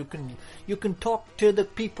connections. You can talk to the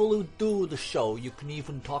people who do the show. You can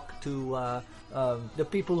even talk to the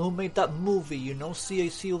people who made that movie, you know,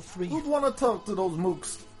 CACO3. Who'd want to talk to those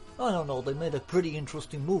mooks? I don't know, they made a pretty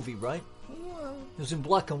interesting movie, right? It was in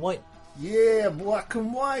black and white. Yeah, black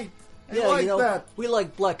and white. I like that. We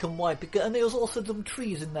like black and white, and there was also some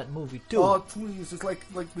trees in that movie, too. Oh, trees. It's like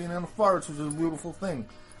being in a forest, which is a beautiful thing.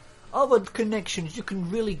 Other connections, you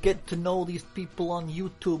can really get to know these people on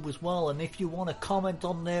YouTube as well, and if you want to comment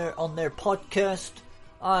on their podcast,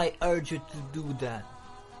 I urge you to do that.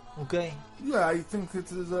 Okay? Yeah, I think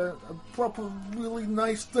it is a proper, really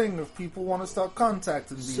nice thing if people want to start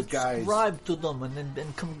contacting these guys. Subscribe to them and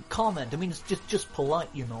then comment. I mean, it's just polite,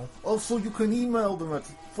 you know. Also, you can email them at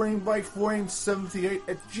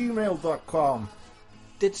framebyframe78@gmail.com.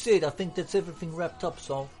 That's it. I think that's everything wrapped up,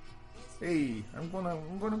 Saul. Hey, I'm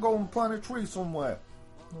gonna go and plant a tree somewhere.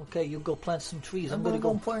 Okay, you go plant some trees. I'm gonna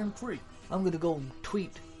go plant a tree. I'm gonna go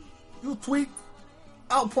tweet. You tweet,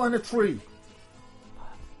 I'll plant a tree.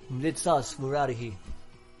 It's us. We're out of here.